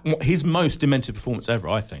his most demented performance ever,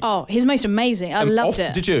 I think. Oh, his most amazing. I loved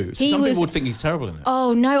it. Did you? So some people would think he's terrible in it.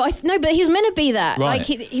 Oh no, no, but he was meant to be that. Right.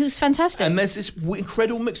 Like he was fantastic. And there's this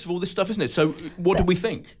incredible mix of all this stuff, isn't it? So what do we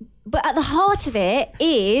think? But at the heart of it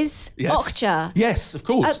is Okja. Yes, of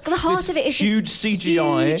course. At the heart of it is huge this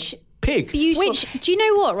CGI huge, pig. beautiful. Which, do you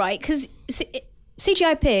know what, right? Because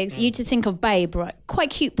CGI pigs, you'd think of Babe, right?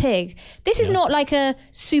 Quite cute pig. This is not like a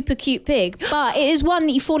super cute pig, but it is one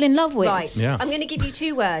that you fall in love with. Right. Yeah. I'm going to give you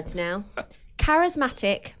 2 words now.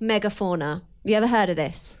 Charismatic megafauna. Have you ever heard of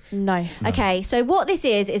this? No. Okay, so what this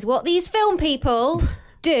is what these film people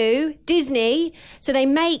do, Disney. So they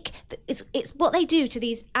make, it's what they do to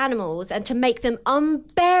these animals and to make them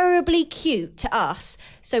unbearably cute to us,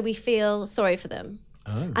 so we feel sorry for them.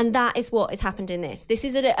 Oh. And that is what has happened in this. This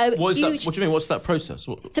is a what is huge... that? What do you mean? What's that process?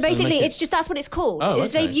 So basically, it's just, that's what it's called. Oh, okay.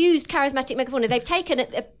 They've used charismatic megafauna. They've taken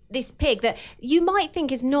this pig that you might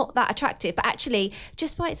think is not that attractive, but actually,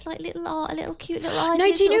 just by its like little cute little eyes.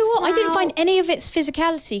 No, do you know what? I didn't snout. find any of its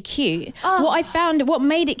physicality cute. Oh. What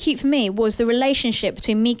made it cute for me was the relationship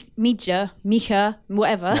between Mika,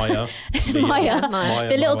 whatever. Maya. Maya,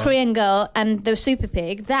 the little Korean girl, and the super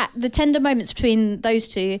pig. The tender moments between those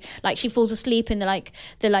two, like she falls asleep in the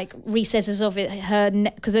recesses of her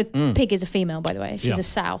neck, because the pig is a female, by the way. She's a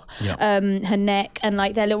sow. Yeah. Her neck and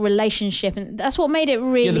like their little relationship, and that's what made it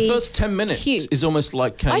really. The first 10 minutes cute. is almost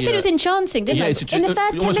like I said it was enchanting, didn't I? In the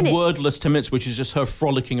first 10 almost minutes, wordless 10 minutes, which is just her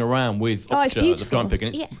frolicking around with Oh, it's Okja, the beautiful. giant pig,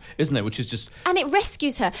 and isn't it? Which is just and it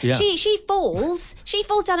rescues her. Yeah. She falls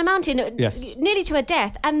down a mountain nearly to her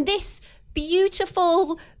death, and this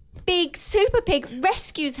beautiful big super pig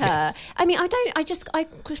rescues her. Yes. I mean, I'm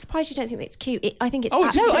surprised you don't think it's cute. I think it's Oh,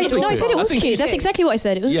 it's absolutely incredibly No, I said it I was think cute. she's- That's exactly what I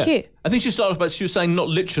said. It was cute. I think she started off, but she was saying not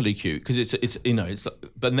literally cute, because it's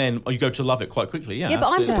but then you go to love it quite quickly. Yeah, Yeah, but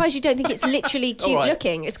I'm absolutely. surprised you don't think it's literally cute All right.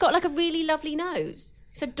 looking. It's got like a really lovely nose.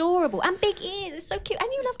 It's adorable and big ears. It's so cute, and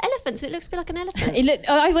you love elephants. And it looks a bit like an elephant.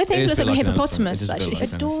 I think it is looks a bit like a an hippopotamus. elephant. It Actually, does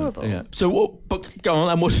feel like an elephant. Adorable. Yeah. So, but go on.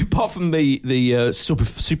 And what apart from the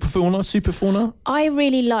superfauna? I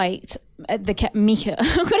really liked the Mika.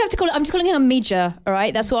 I'm gonna have to call it. I'm just calling her Mija. All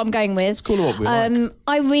right, that's what I'm going with. Let's call her what we like.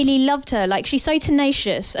 I really loved her. Like, she's so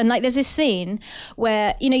tenacious, and like there's this scene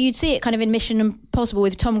where you'd see it kind of in Mission Impossible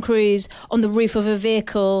with Tom Cruise on the roof of a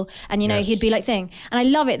vehicle, and Yes. he'd be like thing. And I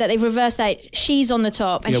love it that they've reversed that. She's on the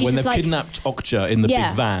top, and she's when just they've like kidnapped Okja in the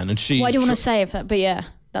big van, and she's. Well, I don't want to say if that, but yeah.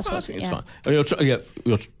 That's I what's think it's fine. I mean,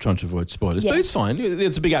 you're trying to avoid spoilers, but Yes. it's fine.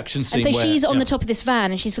 There's a big action scene. And so where, she's on the top of this van,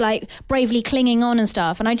 and she's like bravely clinging on and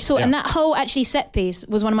stuff. And I just thought, and that whole actually set piece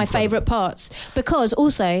was one of my favourite parts, because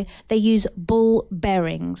also they use ball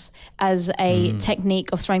bearings as a technique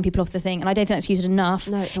of throwing people off the thing, and I don't think that's used enough.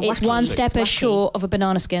 No, it's it's wacky. one It's step wacky. short of a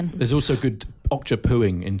banana skin. There's also good Okja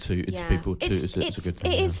pooing into people too. It's a good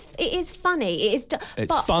thing. it is funny. It is.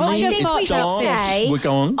 It's but funny. I think It's we should dark. say. We're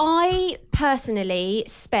gone. I personally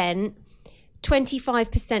spent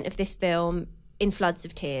 25% of this film in floods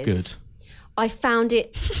of tears. Good. I found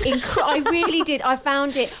it. I really did. I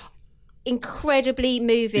found it incredibly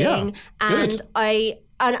moving, Yeah, and good. I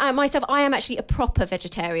myself, I am actually a proper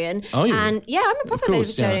vegetarian. Are you? And yeah, I'm a proper course,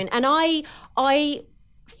 vegetarian, and I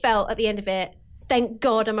felt at the end of it, thank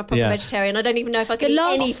God I'm a proper Yeah. vegetarian. I don't even know if I can eat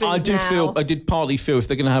any food I did partly feel if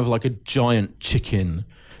they're going to have like a giant chicken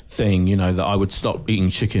thing, that I would stop eating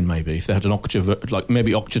chicken maybe. If they had an Okja, like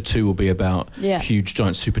maybe Okja 2 will be about huge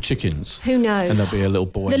giant super chickens. Who knows? And there'll be a little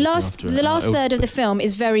boy. The looking last after it. third of the film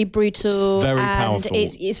is very brutal, Very and powerful.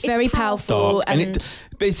 it's very powerful. Dark. And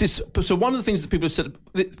but it's this, so one of the things that people have said,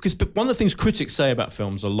 because one of the things critics say about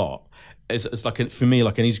films a lot is it's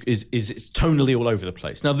it's tonally all over the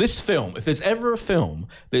place. Now this film, if there's ever a film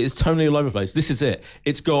that is tonally all over the place, this is it.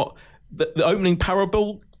 It's got the opening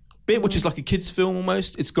parable bit, which is like a kid's film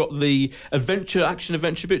almost. It's got the action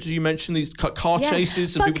adventure bits you mentioned, these car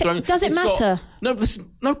chases and But people throwing. does it matter?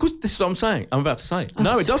 Of course, this is what I'm saying. I'm about to say.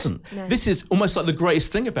 No, it doesn't. No. This is almost like the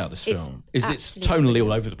greatest thing about this film is it's tonally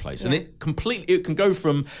all over the place, and it can go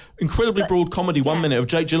from incredibly broad comedy 1 minute of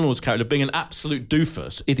Jake Gyllenhaal's character being an absolute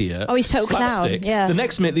doofus idiot. Oh, he's total clown, slapstick. yeah. The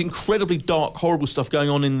next minute, the incredibly dark, horrible stuff going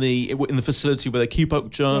on in the facility where they keep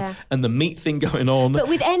Okja and the meat thing going on. But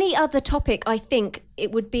with any other topic, I think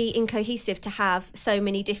it would be incohesive to have so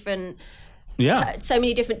many different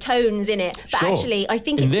tones in it. But Sure. actually, I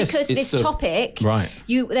think In it's this, because it's this topic, right.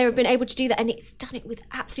 they have been able to do that, and it's done it with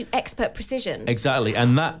absolute expert precision. Exactly,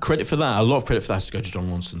 and a lot of credit for that has to go to John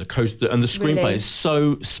Ronson. And the screenplay Really? is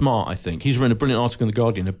so smart. I think he's written a brilliant article in the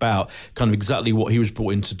Guardian about kind of exactly what he was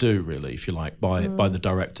brought in to do, really, if you like, by the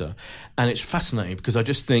director. And it's fascinating because I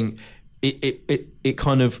just think it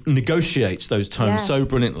kind of negotiates those tones Yeah. so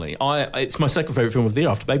brilliantly. It's my second favourite film of the year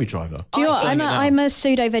after Baby Driver. Do you know what? I think I'm a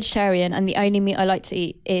pseudo-vegetarian, and the only meat I like to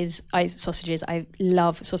eat is sausages. I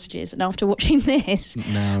love sausages, and after watching this,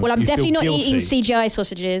 well, I'm you definitely feel not eating guilty. CGI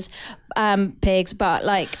sausages, pigs, but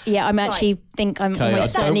I'm actually think I'm Okay,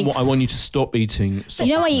 almost certainly. I want you to stop eating sausage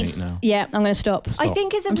You know what? meat now. Yeah, I'm going to stop. I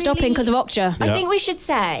think it's I'm stopping because of Okja. I think we should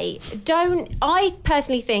say, I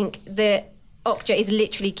personally think that Okja is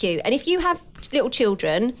literally cute. And if you have little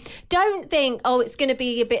children, don't think, it's going to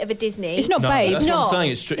be a bit of a Disney. It's not No, Babe. that's It's what I'm not.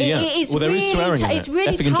 saying. It's It's well, there is really swearing in it. it's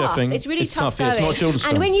really Effing and tough. jeffing. It's really tough Yeah, it's not a going. children's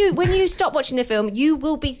And film. when you stop watching the film, you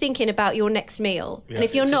will be thinking about your next meal. And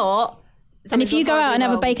if you're not, And if you go out and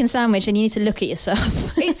have a bacon, bacon sandwich, then you need to look at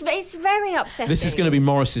yourself. it's very upsetting. This is going to be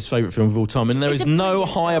Morris's favourite film of all time, and there It's is a no brilliant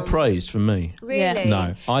higher film. praise from me. really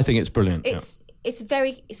No, I think it's brilliant. It's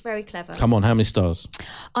very clever. Come on, how many stars?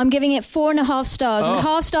 I'm giving it 4.5 stars, and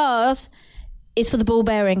half stars is for the ball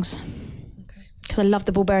bearings. Because I love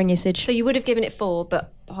the ball bearing usage. So you would have given it 4,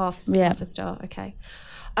 but half Yeah. a star. Okay.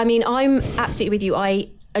 I mean, I'm absolutely with you. I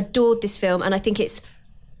adored this film, and I think it's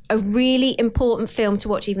a really important film to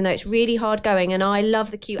watch, even though it's really hard going. And I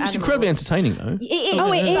love the cute It's animals. incredibly entertaining, though. It is.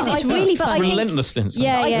 Oh, it is. But It's I- really but I fun. think- Relentlessly entertaining.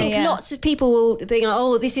 Yeah, I yeah, think yeah. lots of people will think,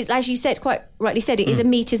 this is, as you said, quite rightly said, it is a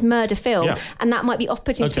meat is murder film. Yeah. And that might be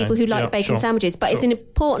off-putting to Okay, people who like yeah, bacon sure, sandwiches. But it's sure. an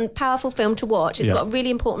important, powerful film to watch. It's Yeah. got a really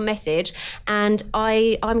important message. And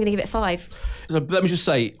I'm going to give it 5. So let me just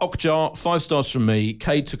say, Okja, 5 stars from me.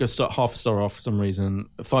 Kate took half a star off for some reason.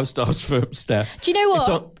 5 stars for Steph. Do you know what? It's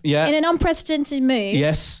on- yeah. In an unprecedented move,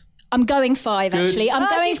 Yes. I'm going 5, Good. actually. I'm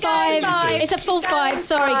going she's going 5. 5. It's a full She's going 5.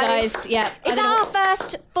 Sorry, 5. guys. Yeah. Is that our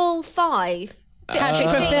first full 5? Patrick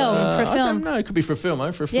for a film? For a I don't film. know. It could be for a film.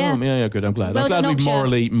 For a Yeah. film. Yeah, good. I'm glad. Well I'm glad done, we've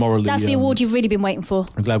Okja. morally. That's the award you've really been waiting for.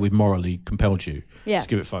 I'm glad we've morally compelled you Yeah. to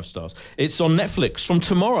give it 5 stars. It's on Netflix from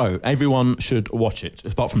tomorrow. Everyone should watch it,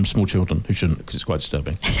 apart from small children who shouldn't, because it's quite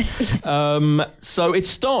disturbing. So it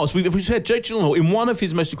stars, we've said Jake Gyllenhaal in one of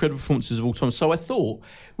his most incredible performances of all time. So I thought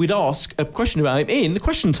we'd ask a question about him in the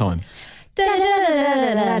question time.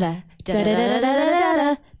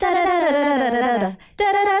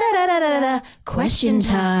 Question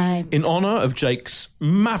time. In honour of Jake's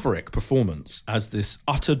maverick performance as this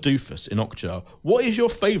utter doofus in Okja, what is your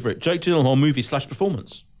favourite Jake Gyllenhaal movie /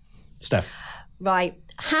 performance? Steph. Right.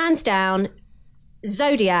 Hands down,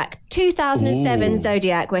 Zodiac, 2007 Ooh.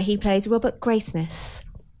 Zodiac, where he plays Robert Graysmith.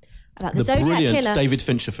 About the The Zodiac brilliant killer. David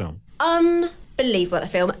Fincher film. Unbelievable, that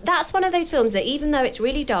film. That's one of those films that even though it's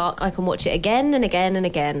really dark, I can watch it again and again and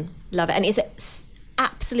again. Love it. And it's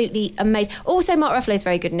absolutely amazing. Also, Mark Ruffalo's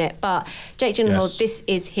very good in it, but Jake Gyllenhaal, Yes. this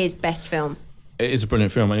is his best film. It is a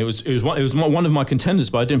brilliant film, and it was one of my contenders,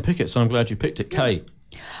 but I didn't pick it, so I'm glad you picked it. Kay.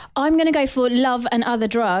 I'm going to go for Love and Other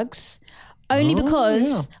Drugs, only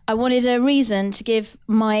because I wanted a reason to give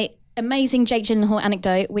my amazing Jake Gyllenhaal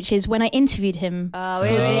anecdote, which is when I interviewed him. Oh,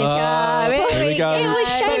 here we go. Here we go.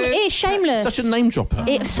 It's shameless. Such a name dropper.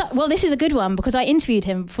 Well, this is a good one because I interviewed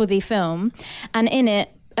him for the film, and in it,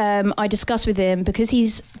 I discussed with him because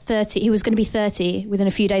he's 30. He was going to be 30 within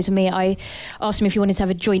a few days of me. I asked him if he wanted to have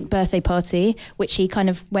a joint birthday party, which he kind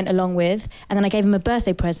of went along with. And then I gave him a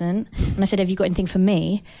birthday present, and I said, "Have you got anything for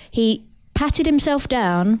me?" He patted himself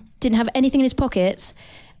down, didn't have anything in his pockets,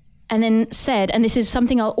 and then said, and this is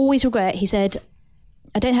something I'll always regret, he said,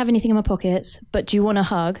 "I don't have anything in my pockets, but do you want a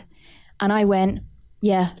hug?" And I went,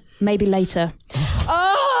 "Yeah, maybe later."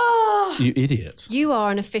 You idiot. You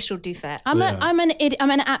are an official doofet. I'm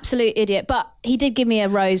an absolute idiot, but he did give me a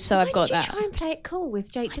rose, so I've Why got did you that. try and play it cool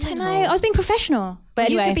with Jake Gyllenhaal? I don't know. I was being professional, but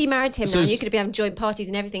You anyway, could be married to him So now. it's- You could be having joint parties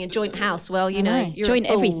and everything, a joint house. Well, you know, know. you're Joint a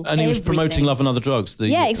fool. everything. And he was promoting Everything. Love and Other Drugs.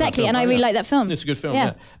 Yeah, exactly, and I really like that film. It's a good film,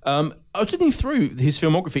 Yeah. yeah. I was looking through his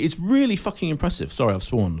filmography. It's really fucking impressive. Sorry, I've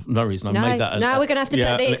sworn. No reason. I've made that. No, we're going to have to put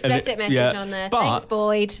the and explicit message yeah. on there. But Thanks,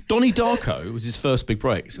 Boyd. Donnie Darko was his first big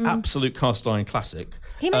break. It's absolute cast iron classic.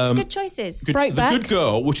 He makes good choices. The Brokeback. Good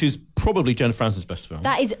Girl, which is probably Jennifer Aniston's best film.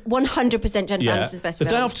 That is 100% Jennifer Aniston's best The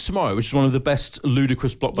film. Day After Tomorrow, which is one of the best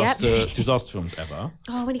ludicrous blockbuster disaster films ever.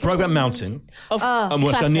 Oh, when he gets Brokeback on Mountain, Of-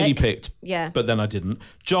 which I classic. nearly picked, Yeah. but then I didn't.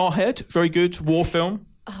 Jarhead, very good war film.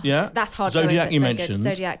 Yeah, That's hard. Zodiac, going, you that's very good. mentioned.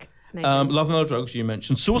 Zodiac. Amazing. Love and Other Drugs, you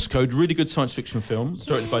mentioned. Source Code, really good science fiction film,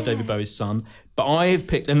 directed by David Bowie's son. But I have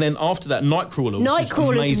picked, and then after that, Nightcrawler.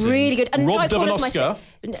 Nightcrawler's really good. And robbed of an Nightcrawler's Oscar.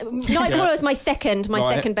 Nightcrawler was my second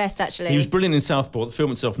best, actually. He was brilliant in Southpaw. The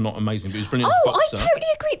film itself not amazing, but he was brilliant. Oh, as I Buxer.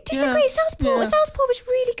 totally disagree. Southpaw. Yeah. Southpaw was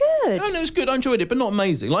really good. No, it was good. I enjoyed it, but not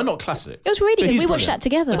amazing. Like, not classic. It was really But good. he's We watched brilliant. that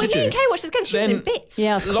together. Oh, did Me you? and Kay watched this together. She was in bits.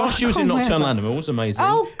 Yeah, I was Last year was in Nocturnal Animals, amazing.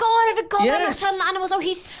 Oh God, I forgot Yes. about Nocturnal Animals. Oh,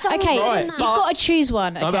 he's so Okay, good Right. in that. you've got to choose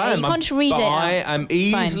one. Okay, you can't just read but it. I out. am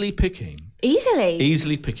easily picking Easily.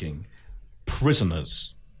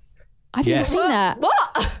 Prisoners. I didn't Yes. see that.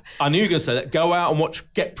 What? I knew you were going to say that. Go out and watch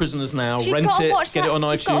Get Prisoners now. She's rent gotta it. watch Get that. it on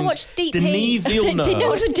She's iTunes. gotta watch Deep Denis Heat. Villeneuve. Do you know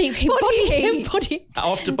what's a deep Body Heat. Body.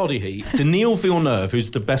 After Body Heat, Denis Villeneuve,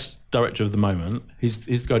 who's the best director of the moment, he's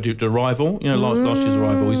the guy who did Arrival. You know, last year's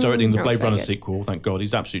Arrival. He's directing the That was Blade very Runner good. sequel. Thank God,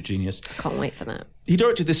 he's an absolute genius. Can't wait for that. He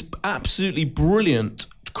directed this absolutely brilliant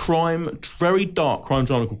very dark crime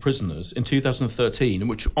drama called Prisoners in 2013,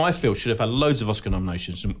 which I feel should have had loads of Oscar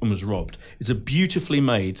nominations and was robbed. It's a beautifully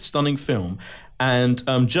made, stunning film. And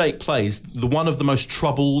Jake plays one of the most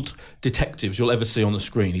troubled detectives you'll ever see on the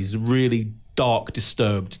screen. He's a really dark,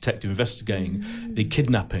 disturbed detective investigating the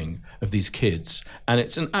kidnapping of these kids. And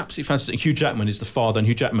it's an absolutely fantastic... Hugh Jackman is the father, and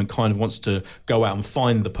Hugh Jackman kind of wants to go out and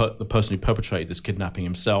find the person who perpetrated this kidnapping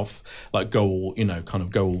himself, like go all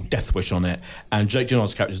Death Wish on it. And Jake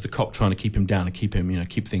Gyllenhaal's character is the cop trying to keep him down and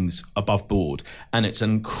keep things above board. And it's an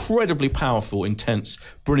incredibly powerful, intense,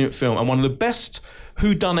 brilliant film, and one of the best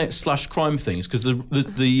whodunit / crime things, because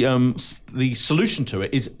the solution to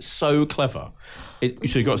it is so clever.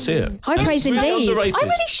 So you've got to see it. High And praise it's really indeed. underrated. I'm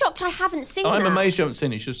really shocked I haven't seen that. I'm amazed you haven't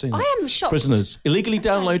seen it. You should have seen it. I am shocked. Prisoners. Illegally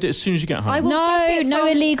download it as soon as you get home. I will get it No from-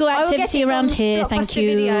 illegal I will get activity it from around here, thank Blockbuster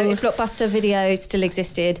you. Video, if Blockbuster Video still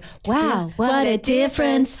existed. Wow, what a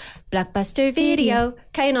difference. Blockbuster Video.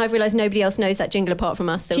 Kay and I have realised nobody else knows that jingle apart from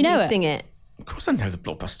us, so Do you know we it? sing it. Of course I know the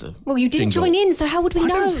Blockbuster. Well, you didn't jingle. join in, so how would we I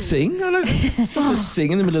know? don't sing. I don't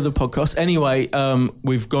sing in the middle of the podcast. Anyway,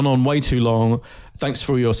 we've gone on way too long. Thanks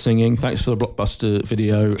for your singing. Thanks for the Blockbuster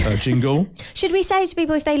Video jingle. Should we say to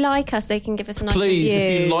people if they like us, they can give us a nice Please, review?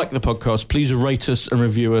 if you like the podcast, please rate us and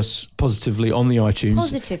review us positively on the iTunes.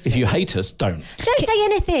 Positively. If you hate us, don't. Don't say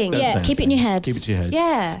anything. Don't Yeah, say keep it in your anything. heads. Keep it to your heads.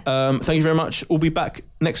 Yeah. Thank you very much. We'll be back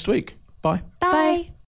next week. Bye. Bye.